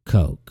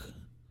 and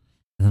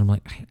then I'm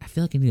like, I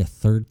feel like I need a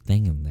third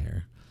thing in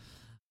there.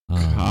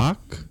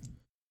 Cock.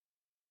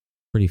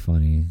 Pretty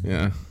funny.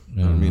 Yeah.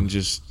 I mean,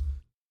 just.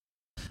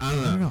 I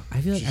don't know.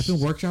 I feel like I've been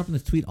workshopping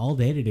this tweet all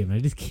day today, and I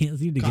just can't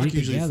seem to get it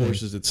together. Cock usually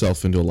forces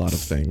itself into a lot of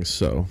things,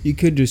 so. You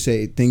could just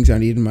say things I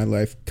need in my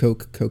life: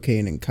 Coke,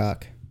 cocaine, and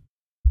cock.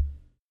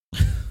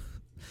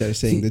 Instead of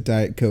saying the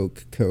Diet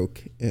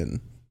Coke,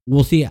 and...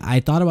 Well, see, I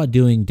thought about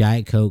doing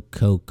Diet Coke,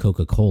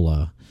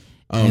 Coca-Cola.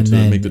 Oh, and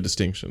to make the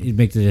distinction. It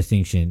makes the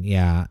distinction,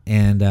 yeah.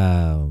 And,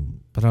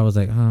 but I was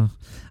like, I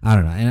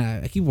don't know.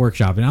 And I keep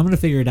workshopping. I'm going to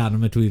figure it out, and I'm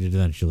going to tweet it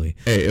eventually.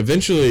 Hey,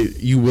 eventually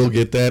you will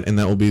get that, and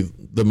that will be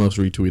the most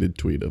retweeted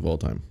tweet of all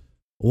time.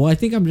 Well, I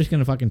think I'm just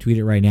going to fucking tweet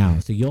it right now.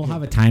 So you'll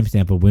have a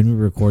timestamp of when we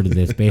recorded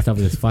this based off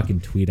of this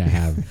fucking tweet I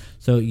have.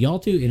 So y'all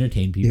two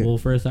entertain people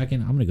for a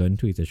second. I'm going to go ahead and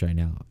tweet this right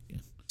now.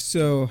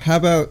 So how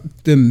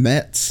about the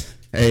Mets?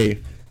 Hey,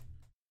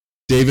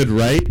 David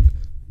Wright?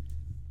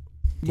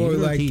 More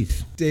like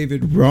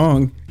David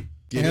Wrong.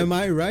 Am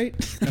I right?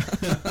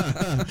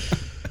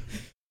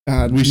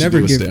 We should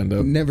do a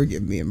stand-up. Never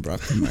give me and Brock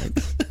the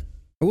mic.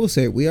 I will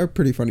say we are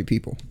pretty funny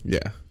people.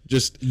 Yeah.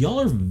 Just y'all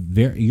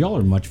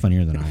are much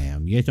funnier than I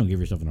am. You guys don't give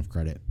yourself enough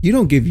credit. You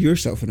don't give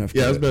yourself enough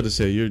credit. Yeah, I was about to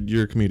say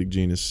you're a comedic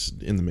genius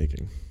in the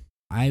making.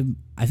 I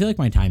feel like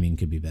my timing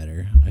could be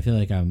better. I feel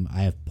like I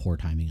have poor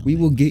timing. We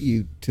will get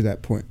you to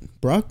that point.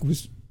 Brock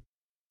was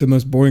the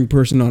most boring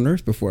person on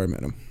earth before I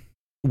met him.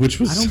 Which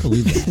was I don't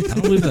believe that. I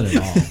don't believe that at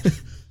all.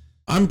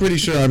 I'm pretty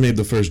sure I made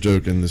the first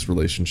joke in this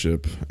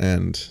relationship,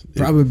 and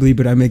probably,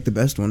 but I make the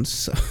best ones,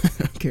 so I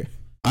don't care.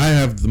 I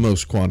have the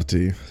most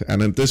quantity,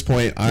 and at this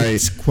point,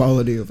 It's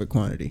quality over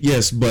quantity.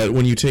 Yes, but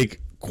when you take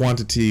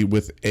quantity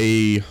with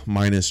A-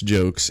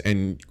 jokes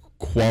and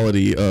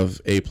quality of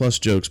A+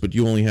 jokes, but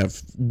you only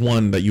have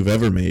one that you've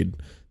ever made,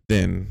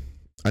 then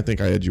I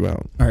think I edge you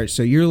out. All right,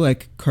 so you're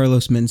like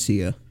Carlos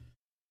Mencia.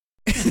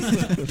 That's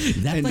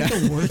like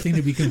the worst thing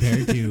to be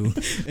compared to.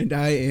 And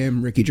I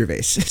am Ricky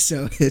Gervais.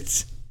 So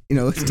it's,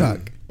 let's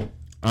talk.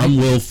 I'm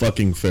Will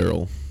fucking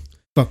Ferrell.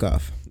 Fuck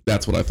off.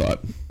 That's what I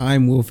thought.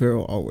 I'm Will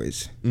Ferrell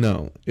always.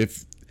 No,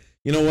 if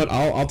you know what,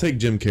 I'll take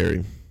Jim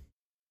Carrey.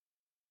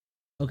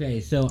 Okay,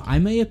 so I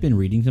may have been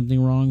reading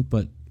something wrong,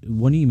 but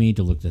one of you made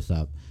to look this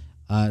up.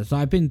 So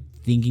I've been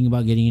thinking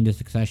about getting into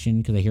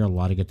Succession because I hear a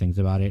lot of good things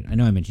about it. I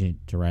know I mentioned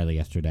it to Riley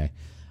yesterday.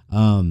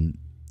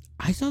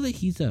 I saw that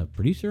he's a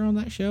producer on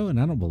that show, and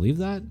I don't believe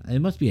that.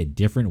 It must be a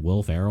different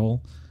Will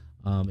Ferrell.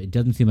 It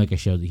doesn't seem like a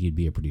show that he'd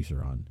be a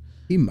producer on.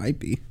 He might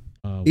be.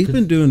 He's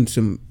been doing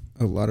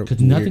a lot of.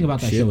 Because nothing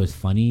about that show is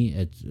funny.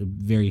 It's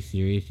very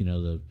serious. Do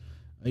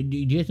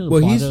you guys know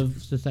the plot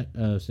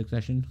of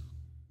Succession?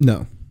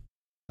 No.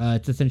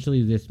 It's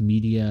essentially this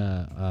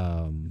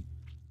media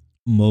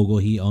mogul.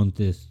 He owns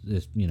this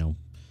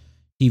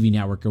TV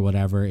network or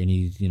whatever, and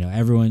he's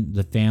everyone,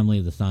 the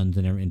family, the sons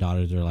and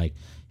daughters are like,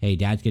 hey,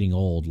 dad's getting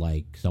old,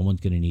 like someone's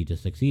gonna need to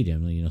succeed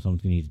him,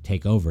 someone's gonna need to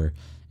take over,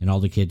 and all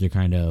the kids are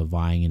kind of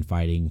vying and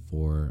fighting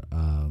for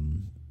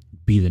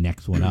be the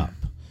next one up,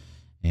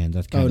 and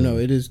that's kind of. Oh no,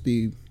 it is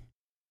the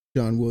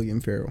John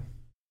William Farrell.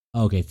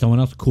 Okay, someone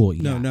else. Cool.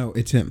 Yeah. No,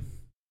 it's him.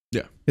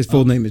 Yeah, his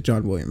full name is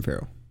John William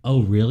Farrell.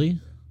 Oh really?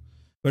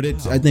 But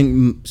it's I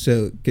think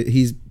so.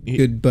 He's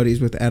good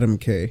buddies with Adam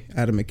McKay.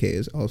 Adam McKay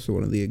is also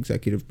one of the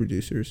executive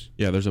producers.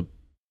 Yeah,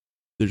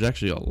 there's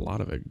actually a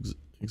lot of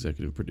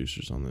executive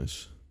producers on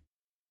this.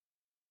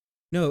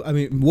 No, I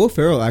mean Will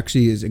Ferrell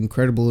actually is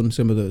incredible in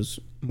some of those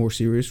more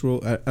serious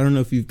roles. I don't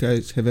know if you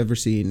guys have ever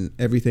seen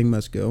Everything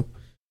Must Go,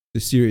 the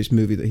serious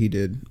movie that he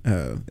did.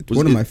 It's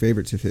one of my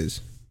favorites of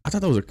his. I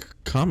thought that was a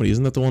comedy.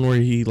 Isn't that the one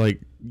where he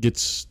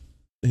gets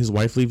his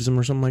wife leaves him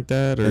or something like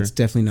that? Or? That's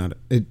definitely not.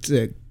 It's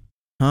a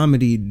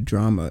comedy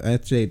drama.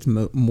 I'd say it's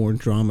more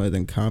drama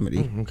than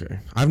comedy. Oh,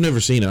 okay, I've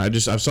never seen it.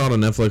 I saw it on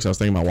Netflix. I was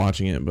thinking about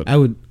watching it, but I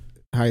would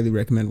highly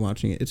recommend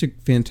watching it. It's a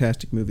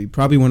fantastic movie.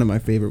 Probably one of my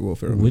favorite Will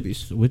Ferrell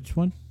movies. Which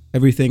one?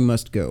 Everything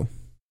Must Go.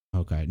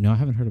 Okay, no, I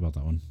haven't heard about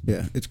that one.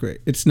 Yeah, it's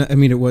great. It's not. I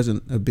mean, it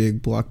wasn't a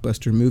big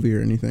blockbuster movie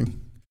or anything.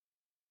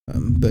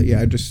 But yeah,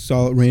 I just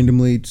saw it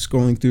randomly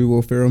scrolling through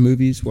Will Ferrell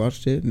movies,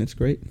 watched it, and it's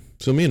great.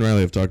 So me and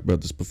Riley have talked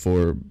about this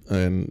before,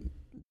 and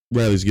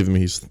Riley's given me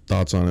his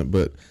thoughts on it.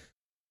 But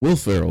Will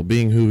Ferrell,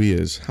 being who he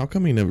is, how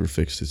come he never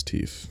fixed his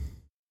teeth?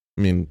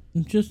 I mean,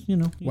 just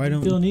why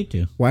don't feel a need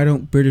to? Why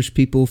don't British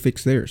people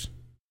fix theirs?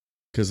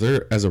 Because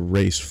they're as a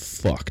race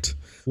fucked.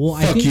 Well,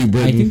 Fuck you,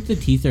 Britain. I think the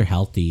teeth are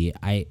healthy.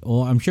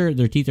 I'm sure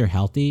their teeth are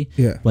healthy.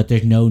 Yeah. But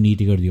there's no need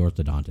to go to the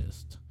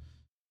orthodontist.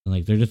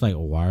 And they're just like,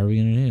 well, why are we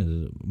gonna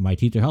do it? My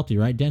teeth are healthy,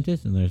 right,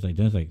 dentist? And there's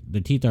dentist the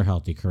teeth are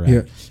healthy, correct?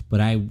 Yeah. But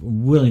I'm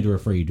willing to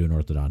refer you to an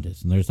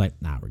orthodontist. And they're just like,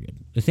 nah, we're good.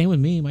 The same with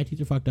me. My teeth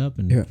are fucked up,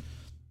 and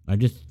I've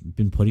just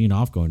been putting it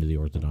off going to the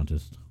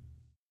orthodontist.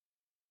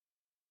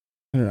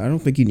 I don't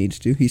think he needs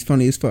to. He's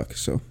funny as fuck.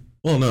 So.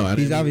 Well, no,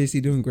 he's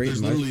obviously doing great.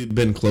 There's literally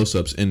been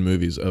close-ups in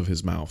movies of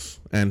his mouth,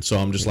 and so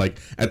I'm just like,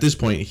 at this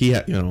point, he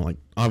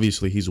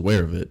obviously he's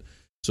aware of it,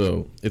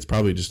 so it's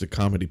probably just a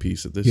comedy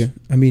piece at this. Yeah,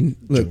 I mean,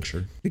 look,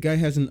 juncture. The guy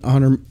has an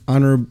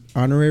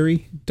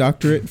honorary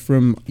doctorate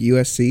from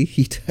USC.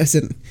 He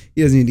doesn't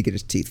need to get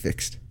his teeth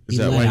fixed. Is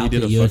that why he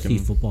did a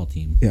USC football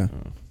team? Yeah.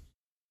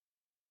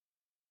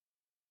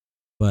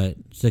 But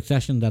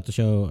Succession, that's the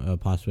show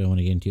possibly I want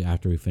to get into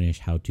after we finish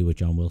How To with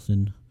John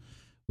Wilson,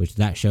 which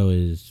that show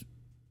is.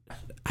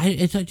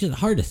 It's just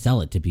hard to sell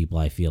it to people.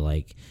 I feel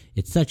like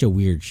it's such a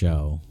weird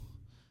show.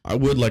 I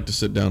would like to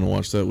sit down and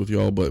watch that with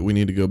y'all, but we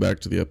need to go back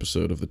to the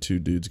episode of the two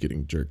dudes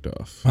getting jerked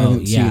off. I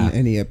haven't seen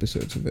any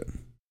episodes of it.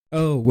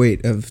 Oh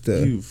wait, of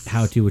the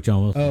How To with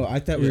John Wilson. Oh,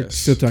 I thought we were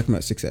still talking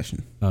about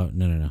Succession. Oh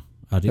no.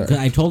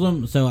 I told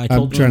him. So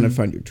I'm trying to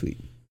find your tweet.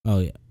 Oh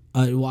yeah.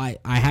 Well,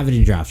 I have it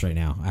in drafts right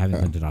now. I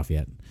haven't sent it off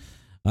yet.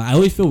 I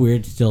always feel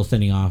weird still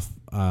sending off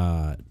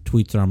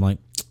tweets where I'm like,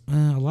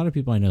 a lot of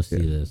people I know see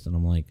this, and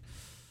I'm like.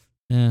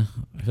 I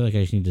feel like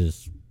I just need to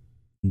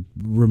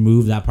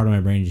remove that part of my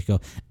brain and just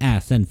go,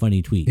 send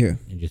funny tweet. Yeah.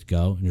 And just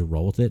go and just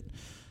roll with it.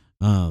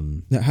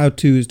 Now, How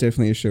To is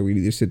definitely a show we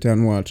need to sit down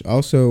and watch.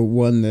 Also,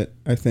 one that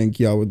I think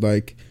y'all would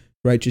like,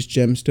 Righteous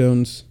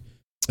Gemstones.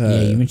 Yeah,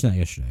 you mentioned that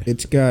yesterday.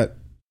 It's got,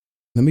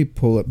 let me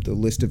pull up the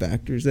list of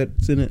actors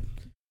that's in it.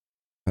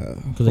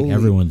 Because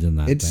everyone's in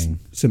that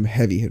thing. It's some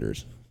heavy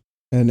hitters.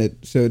 And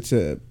it's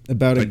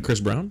about like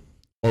Chris Brown?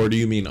 Or do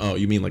you mean,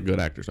 like good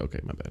actors? Okay,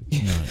 my bad.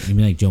 No, you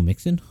mean like Joe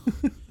Mixon?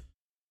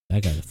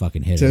 That guy's a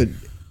fucking hitter. So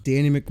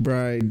Danny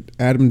McBride,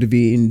 Adam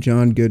Devine,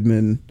 John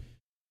Goodman,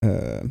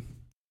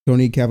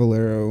 Tony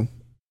Cavallero,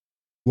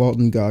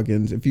 Walton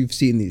Goggins. If you've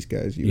seen these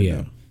guys, you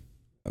would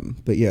know.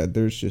 But yeah,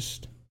 there's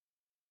just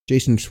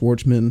Jason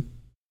Schwartzman.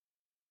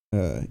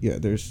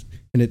 There's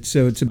it's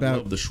I about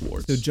love the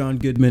Schwartz. so John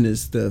Goodman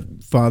is the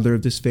father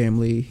of this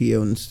family. He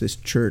owns this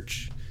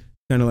church,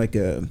 kind of like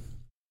a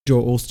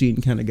Joel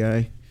Osteen kind of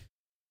guy.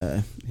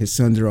 His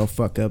sons are all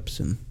fuck ups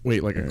and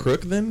Wait, like a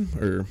crook then,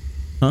 or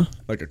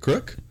like a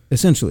crook?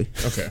 essentially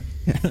Okay,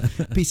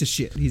 piece of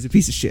shit. He's a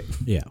piece of shit.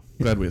 Yeah.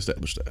 glad we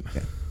established that.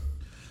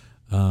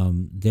 Yeah.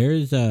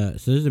 There's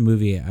a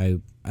movie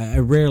I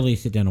rarely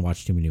sit down and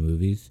watch too many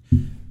movies,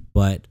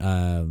 but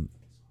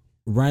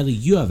Riley,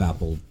 you have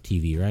Apple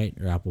TV, right?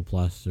 Or Apple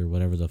Plus or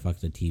whatever the fuck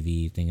the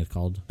TV thing is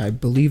called. I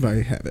believe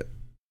I have it.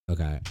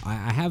 Okay.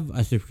 I have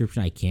a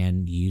subscription I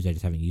can use. I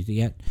just haven't used it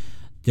yet.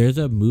 There's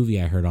a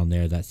movie I heard on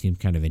there that seems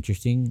kind of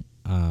interesting.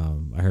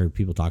 I heard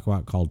people talk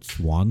about called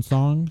Swan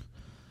Song.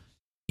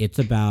 It's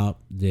about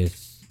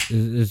this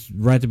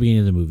right at the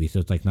beginning of the movie, so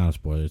it's like not a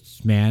spoiler. It's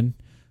this man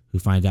who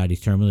finds out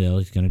he's terminally ill,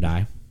 he's going to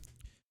die.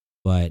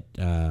 But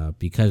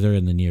because they're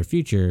in the near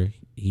future,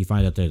 he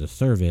finds out there's a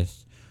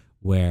service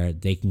where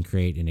they can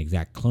create an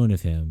exact clone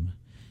of him,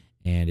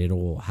 and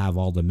it'll have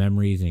all the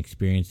memories and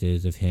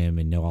experiences of him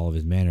and know all of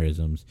his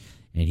mannerisms.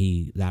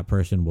 And that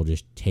person will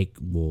just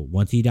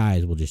once he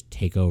dies, will just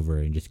take over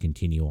and just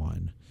continue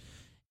on.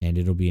 And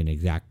it'll be an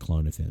exact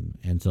clone of him.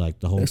 And so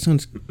like That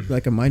sounds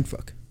like a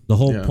mindfuck. the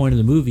whole point of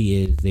the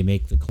movie is they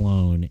make the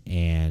clone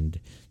and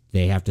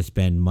they have to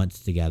spend months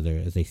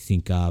together as they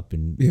sync up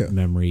and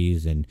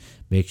memories and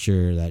make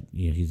sure that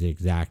he's the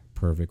exact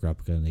perfect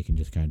replica, and they can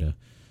just kind of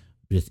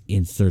just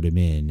insert him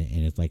in,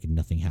 and it's like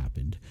nothing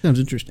happened. Sounds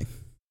interesting.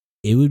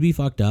 It would be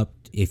fucked up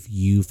if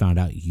you found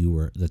out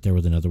that there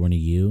was another one of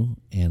you,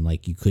 and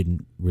like you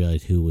couldn't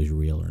realize who was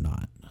real or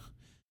not.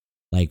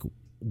 Like,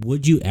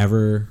 would you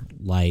ever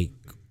like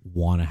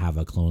want to have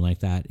a clone like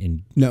that?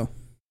 And No.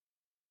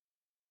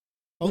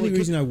 Only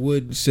reason I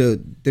would,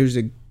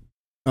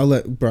 I'll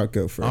let Brock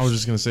go first. I was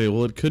just gonna say,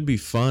 well, it could be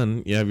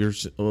fun. You have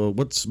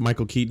what's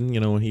Michael Keaton?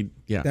 When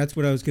That's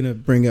what I was gonna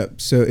bring up.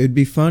 So it'd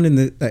be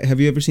fun have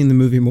you ever seen the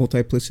movie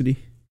Multiplicity?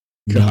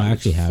 No, I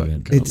actually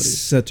haven't. It's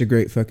such a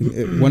great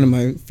one of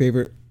my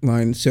favorite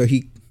lines. So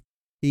he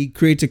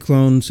creates a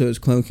clone so his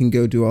clone can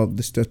go do all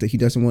the stuff that he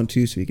doesn't want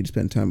to, so he can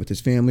spend time with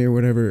his family or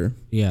whatever,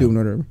 doing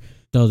whatever.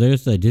 So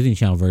there's the Disney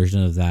Channel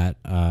version of that.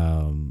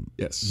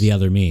 Yes. The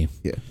Other Me.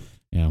 Yeah.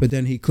 Yeah. But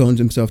then he clones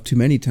himself too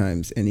many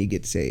times, and he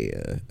gets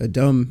a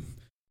dumb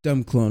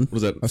clone.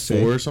 Was that 4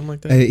 or something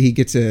like that? He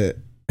gets a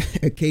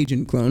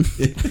Cajun clone.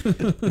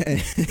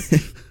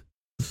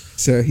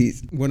 So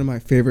he's one of my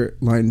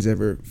favorite lines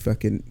ever.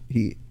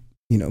 He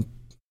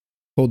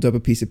holds up a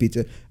piece of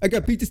pizza. I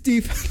got pizza,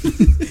 Steve.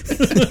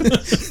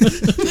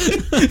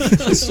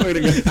 I swear to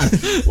God,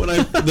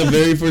 the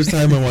very first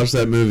time I watched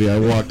that movie, I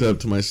walked up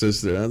to my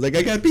sister. I was like,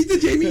 I got pizza,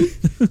 Jamie.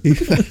 He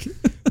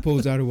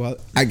pulls out a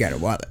wallet. I got a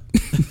wallet.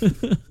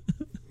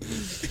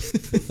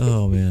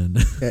 Oh man.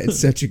 Yeah, it's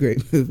such a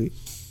great movie.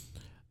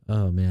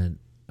 Oh man.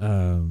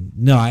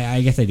 No,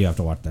 I guess I do have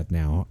to watch that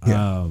now.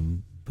 Yeah.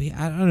 But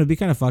yeah, I don't know. It'd be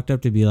kind of fucked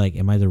up to be like,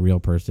 am I the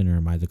real person or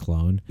am I the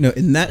clone? No,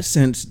 in that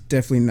sense,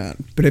 definitely not.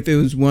 But if it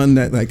was one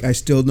that like I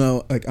still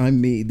know, like I'm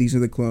me, these are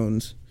the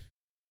clones.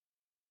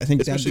 I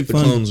think especially that'd be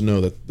if fun. the clones know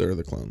that they're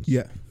the clones.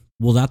 Yeah.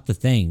 Well, that's the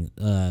thing.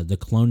 The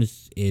clone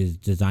is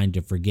designed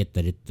to forget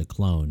that it's the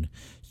clone,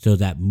 so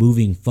that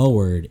moving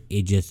forward,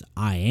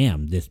 I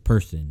am this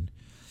person.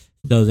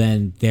 So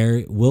then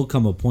there will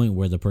come a point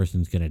where the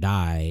person's going to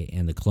die,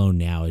 and the clone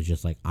now is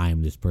just like, I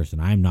am this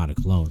person. I am not a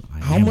clone.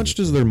 How much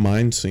does their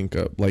mind sync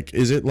up? Like,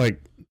 is it like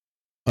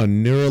a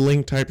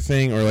Neuralink type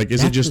thing, or like,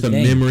 is it just the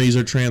memories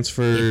are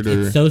transferred?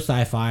 It's so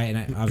sci-fi,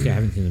 and obviously I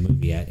haven't seen the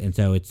movie yet, and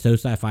so it's so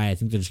sci-fi. I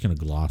think they're just going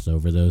to gloss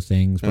over those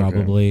things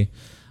probably,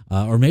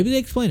 or maybe they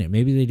explain it.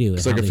 Maybe they do.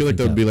 It's like I feel like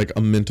there would be like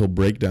a mental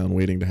breakdown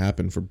waiting to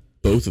happen for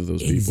both of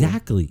those people.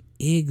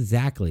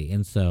 Exactly.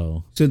 And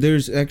so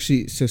there's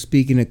actually,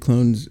 speaking of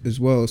clones as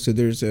well, so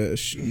there's a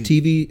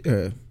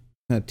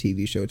not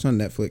TV show, it's on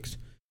Netflix.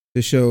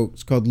 The show,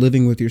 it's called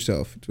Living with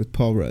Yourself. It's with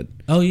Paul Rudd.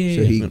 Oh yeah.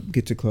 So he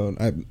gets a clone.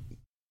 I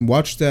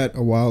watched that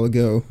a while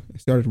ago. I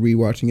started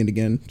rewatching it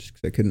again just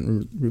because I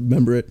couldn't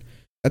remember it.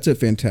 That's a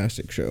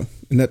fantastic show,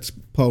 and that's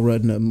Paul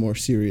Rudd in a more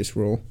serious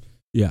role.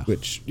 Yeah,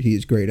 which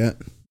he's great at.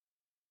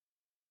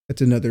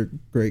 That's another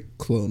great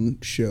clone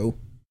show.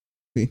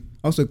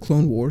 Also,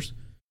 Clone Wars.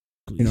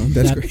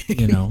 That's great.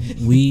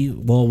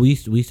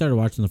 We started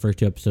watching the first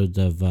 2 episodes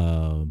of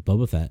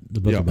Boba Fett, the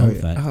book of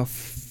Boba Fett. Oh,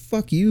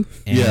 fuck you.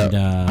 And,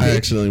 I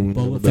actually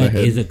Boba Fett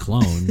is a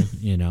clone.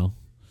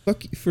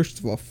 Fuck you. First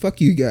of all,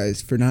 fuck you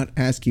guys for not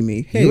asking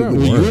me. Hey,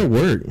 you're at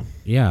work.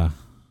 Yeah.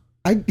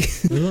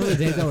 It was one of the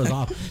days I was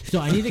off. So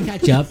I need to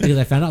catch up because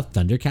I found out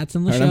Thundercats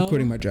in the show. I'm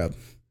quitting my job.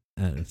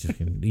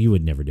 You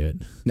would never do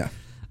it. No.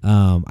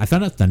 I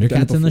found out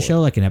Thundercat's in the show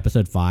like in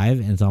episode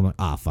 5, and so I'm like,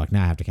 oh fuck,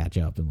 now I have to catch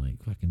up and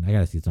like fucking I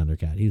gotta see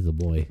Thundercat. He's the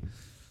boy.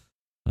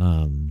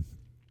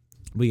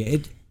 But yeah,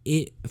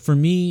 it for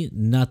me,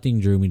 nothing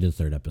drew me to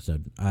the 3rd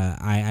episode.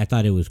 I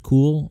thought it was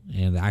cool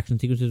and the action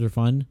sequences were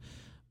fun,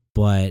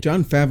 but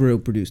Jon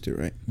Favreau produced it,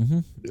 right?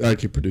 Mm-hmm.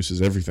 Like he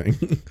produces everything.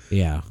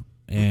 Yeah,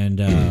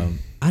 and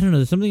I don't know.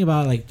 There's something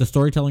about like the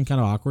storytelling kind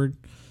of awkward.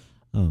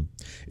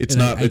 It's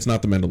not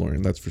the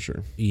Mandalorian, that's for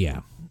sure.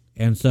 Yeah.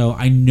 And so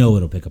I know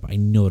it'll pick up. I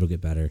know it'll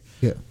get better.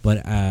 Yeah.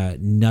 But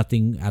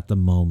nothing at the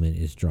moment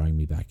is drawing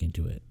me back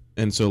into it.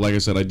 And so, like I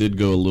said, I did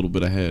go a little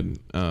bit ahead,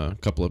 a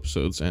couple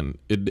episodes, and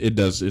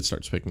it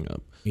starts picking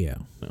up. Yeah.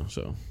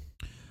 So.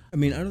 I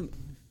mean,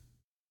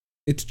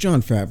 it's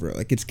Jon Favreau.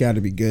 Like, it's got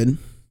to be good.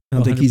 I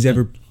don't think he's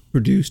ever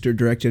produced or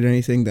directed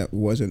anything that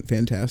wasn't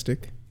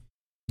fantastic.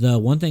 The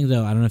one thing,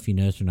 though, I don't know if you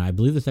noticed or not, I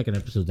believe the second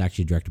episode is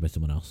actually directed by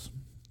someone else.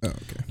 Oh,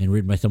 okay. And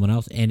written by someone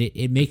else. And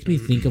it makes me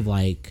think of,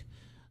 like,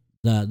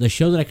 the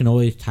show that I can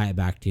always tie it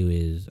back to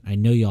is, I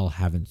know y'all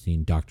haven't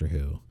seen Doctor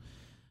Who,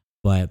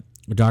 but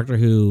Doctor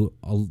Who,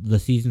 the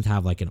seasons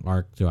have, like, an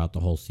arc throughout the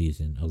whole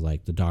season of,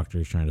 like, the Doctor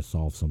is trying to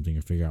solve something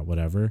or figure out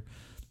whatever.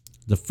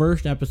 The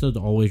first episode is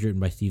always written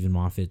by Stephen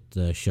Moffat,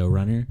 the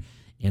showrunner,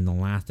 and the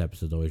last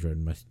episode is always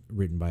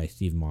written by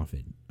Stephen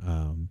Moffat.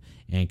 And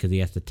because he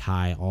has to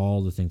tie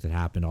all the things that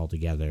happened all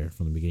together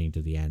from the beginning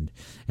to the end.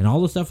 And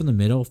all the stuff in the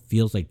middle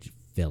feels like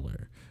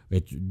filler.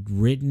 It's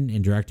written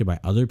and directed by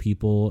other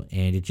people,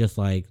 and it's just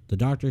like the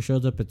Doctor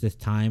shows up at this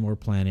time or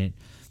planet.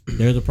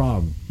 There's a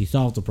problem. He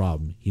solves the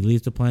problem. He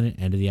leaves the planet.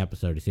 End of the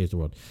episode. He saves the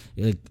world.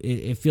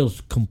 It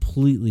feels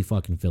completely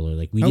fucking filler.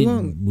 Like we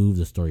didn't move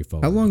the story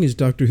forward. How long has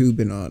Doctor Who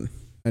been on?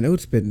 I know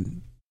it's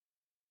been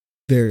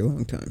a very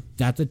long time.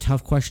 That's a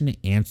tough question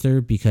to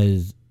answer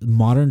because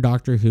modern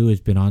Doctor Who has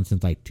been on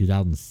since like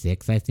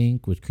 2006, I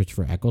think, with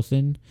Christopher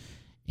Eccleston,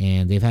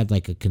 and they've had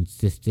like a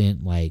consistent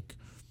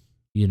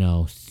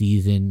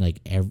season like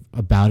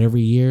about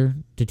every year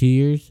to 2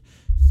 years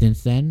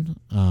since then,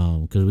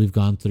 because we've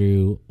gone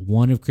through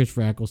 1 of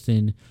Christopher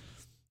Eccleston,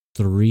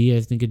 3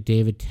 I think of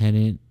David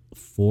Tennant,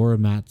 4 of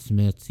Matt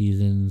Smith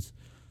seasons,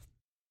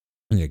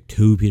 and like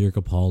 2 Peter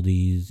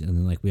Capaldi's, and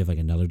then like we have like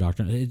another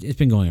Doctor. It's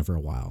been going on for a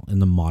while in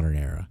the modern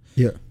era.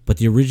 Yeah, but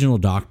the original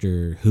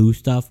Doctor Who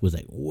stuff was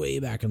like way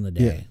back in the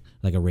day,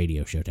 like a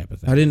radio show type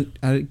of thing.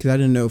 I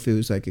didn't know if it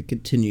was like a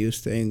continuous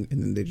thing,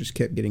 and then they just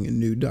kept getting a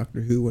new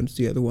Doctor Who once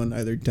the other one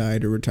either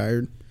died or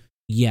retired.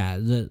 Yeah,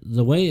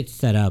 the way it's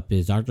set up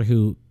is Doctor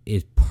Who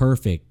is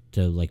perfect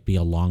to like be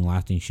a long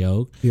lasting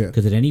show. Yeah.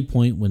 Because at any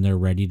point when they're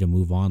ready to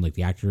move on, like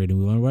the actor ready to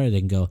move on, they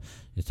can go,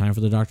 it's time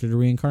for the Doctor to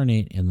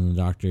reincarnate, and then the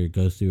Doctor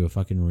goes through a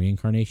fucking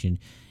reincarnation.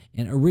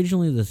 And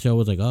originally the show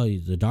was like, oh,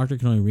 the Doctor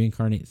can only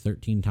reincarnate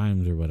 13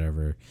 times or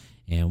whatever.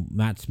 And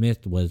Matt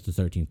Smith was the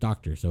 13th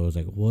Doctor. So it was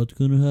like, what's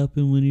going to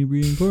happen when he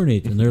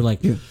reincarnates? And they're like,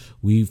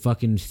 we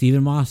fucking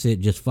Stephen Moffat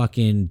just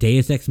fucking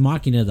Deus Ex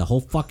Machina, the whole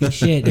fucking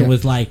shit. It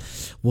was like,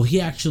 well, he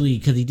actually,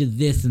 because he did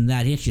this and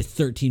that, he actually has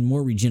 13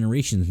 more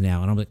regenerations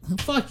now. And I'm like, oh,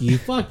 fuck you.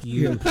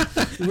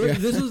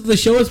 This was the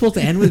show was supposed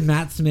to end with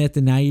Matt Smith,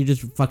 and now you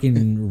just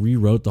fucking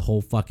rewrote the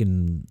whole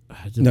fucking.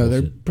 No,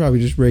 they're probably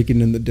just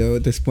raking in the dough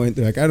at this point.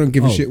 They're like, I don't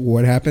give a shit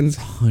what happens.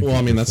 100%. Well,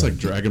 I mean, that's like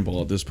Dragon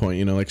Ball at this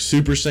point. Like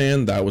Super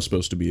Saiyan, that was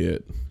supposed to be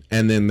it.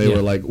 And then they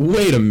were like,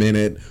 wait a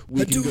minute,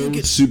 we can go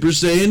with Super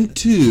Saiyan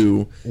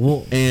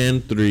 2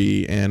 and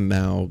 3, and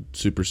now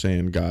Super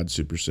Saiyan God,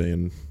 Super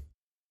Saiyan.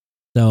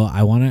 So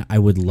I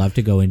would love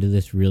to go into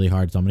this really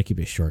hard, so I'm going to keep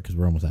it short because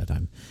we're almost out of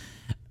time.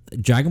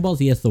 Dragon Ball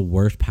Z has the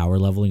worst power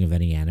leveling of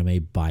any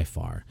anime by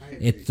far.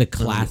 It's the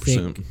classic.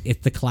 100%.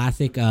 It's the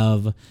classic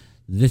of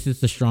this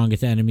is the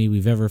strongest enemy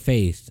we've ever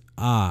faced.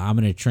 I'm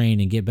going to train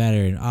and get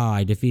better, and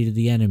I defeated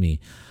the enemy.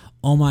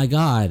 Oh my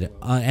god,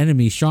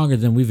 enemy stronger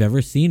than we've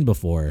ever seen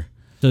before.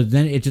 So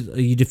then it just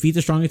you defeat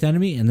the strongest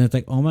enemy, and then it's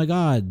like, oh my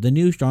god, the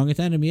new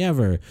strongest enemy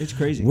ever. It's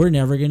crazy. We're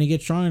never gonna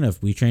get strong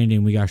enough. We trained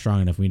him, we got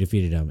strong enough, we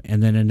defeated him,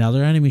 and then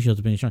another enemy shows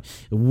up and he's strong.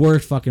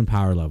 Worst fucking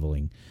power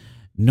leveling.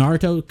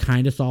 Naruto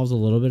kind of solves a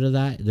little bit of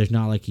that. There's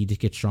not like he just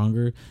gets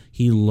stronger.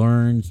 He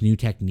learns new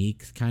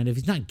techniques. Kind of.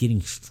 He's not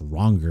getting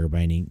stronger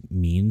by any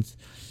means.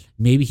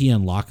 Maybe he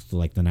unlocks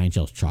the Nine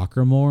Shells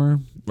chakra more,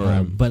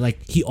 but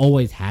like he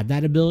always had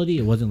that ability.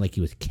 It wasn't like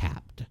he was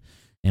capped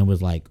and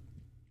was like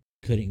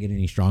couldn't get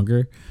any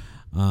stronger.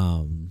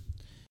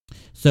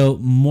 So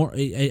more.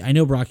 I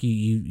know Brock,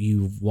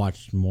 you've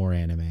watched more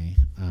anime.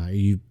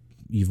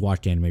 You've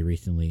watched anime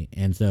recently,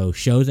 and so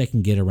shows that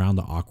can get around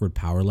the awkward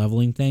power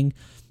leveling thing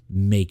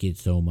make it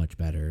so much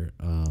better.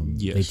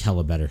 Yes. They tell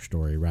a better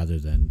story rather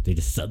than they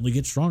just suddenly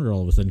get stronger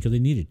all of a sudden because they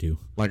needed to.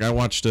 Like I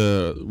watched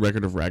a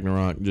Record of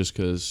Ragnarok just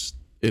because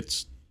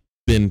it's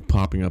been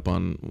popping up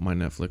on my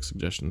Netflix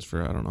suggestions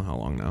for I don't know how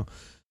long now.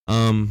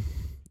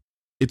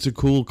 It's a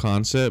cool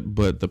concept,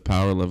 but the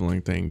power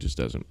leveling thing just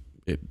doesn't.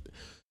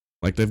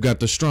 Like they've got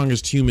the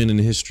strongest human in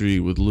history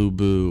with Lu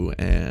Bu,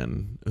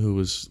 and who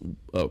was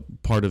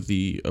part of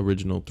the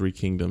original Three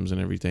Kingdoms and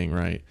everything,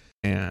 right?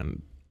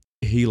 And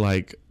he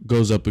like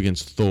goes up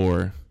against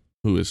Thor,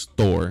 who is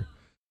Thor,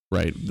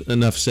 right?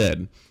 Enough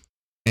said.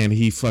 And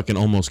he fucking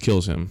almost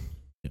kills him.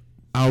 Yep.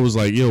 I was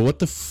like, yo, what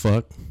the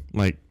fuck?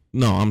 Like,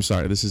 no, I'm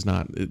sorry. This is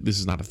not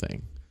a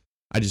thing.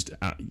 I just,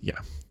 yeah.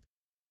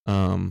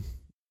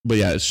 But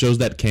yeah, shows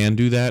that can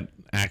do that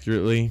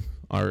accurately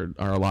are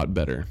a lot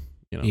better,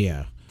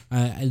 Yeah.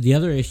 The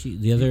other issue,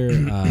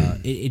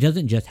 it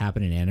doesn't just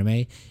happen in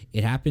anime.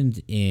 It can happen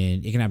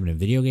in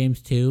video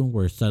games too,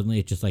 where suddenly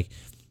it's just like,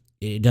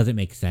 it doesn't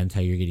make sense how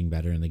you're getting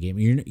better in the game.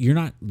 You're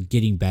not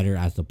getting better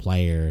as the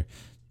player.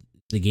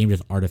 The game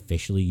just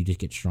artificially, you just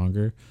get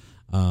stronger.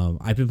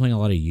 I've been playing a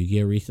lot of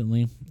Yu-Gi-Oh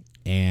recently,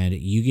 and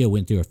Yu-Gi-Oh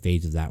went through a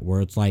phase of that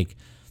where it's like,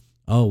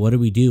 oh, what do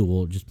we do?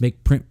 We'll just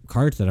make print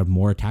cards that have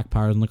more attack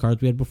power than the cards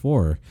we had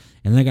before.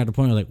 And then I got to the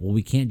point where like, well,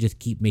 we can't just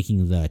keep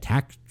making the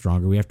attack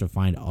stronger. We have to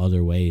find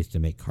other ways to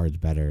make cards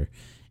better.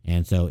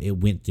 And so it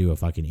went through a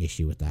fucking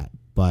issue with that.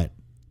 But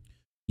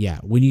yeah,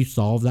 when you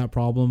solve that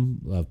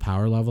problem of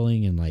power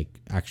leveling and like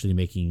actually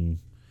making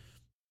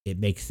it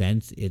make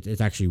sense,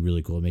 it's actually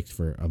really cool. It makes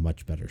for a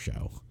much better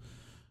show.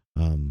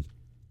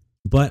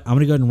 But I'm going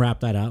to go ahead and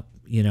wrap that up.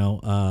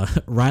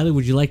 Riley,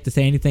 would you like to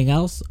say anything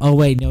else? Oh,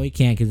 wait, no, he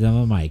can't because I'm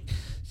a mic.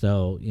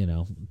 So,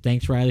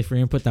 thanks, Riley, for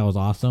your input. That was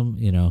awesome.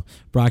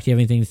 Brock, do you have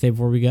anything to say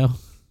before we go?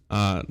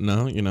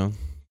 No,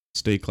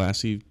 stay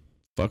classy,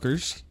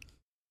 fuckers.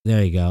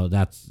 There you go.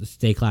 That's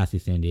stay classy,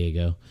 San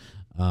Diego.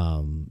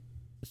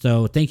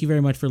 So thank you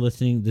very much for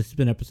listening. This has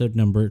been episode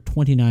number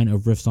 29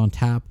 of Riffs on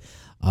Tap.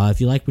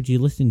 If you like what you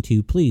listen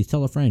to, please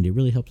tell a friend. It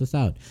really helps us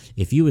out.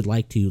 If you would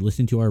like to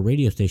listen to our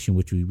radio station,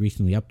 which we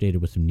recently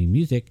updated with some new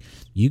music,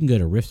 you can go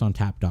to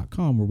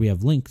riffsontap.com, where we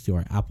have links to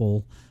our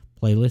Apple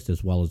playlist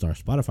as well as our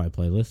Spotify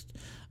playlist,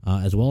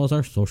 as well as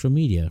our social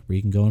media, where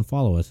you can go and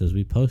follow us as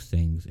we post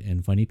things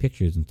and funny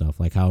pictures and stuff,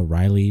 like how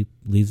Riley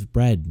leaves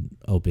bread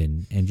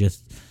open and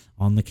just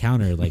on the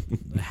counter, like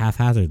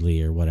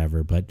haphazardly or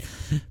whatever. But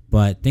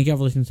thank you all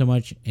for listening so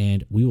much,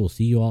 and we will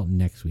see you all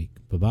next week.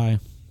 Bye-bye.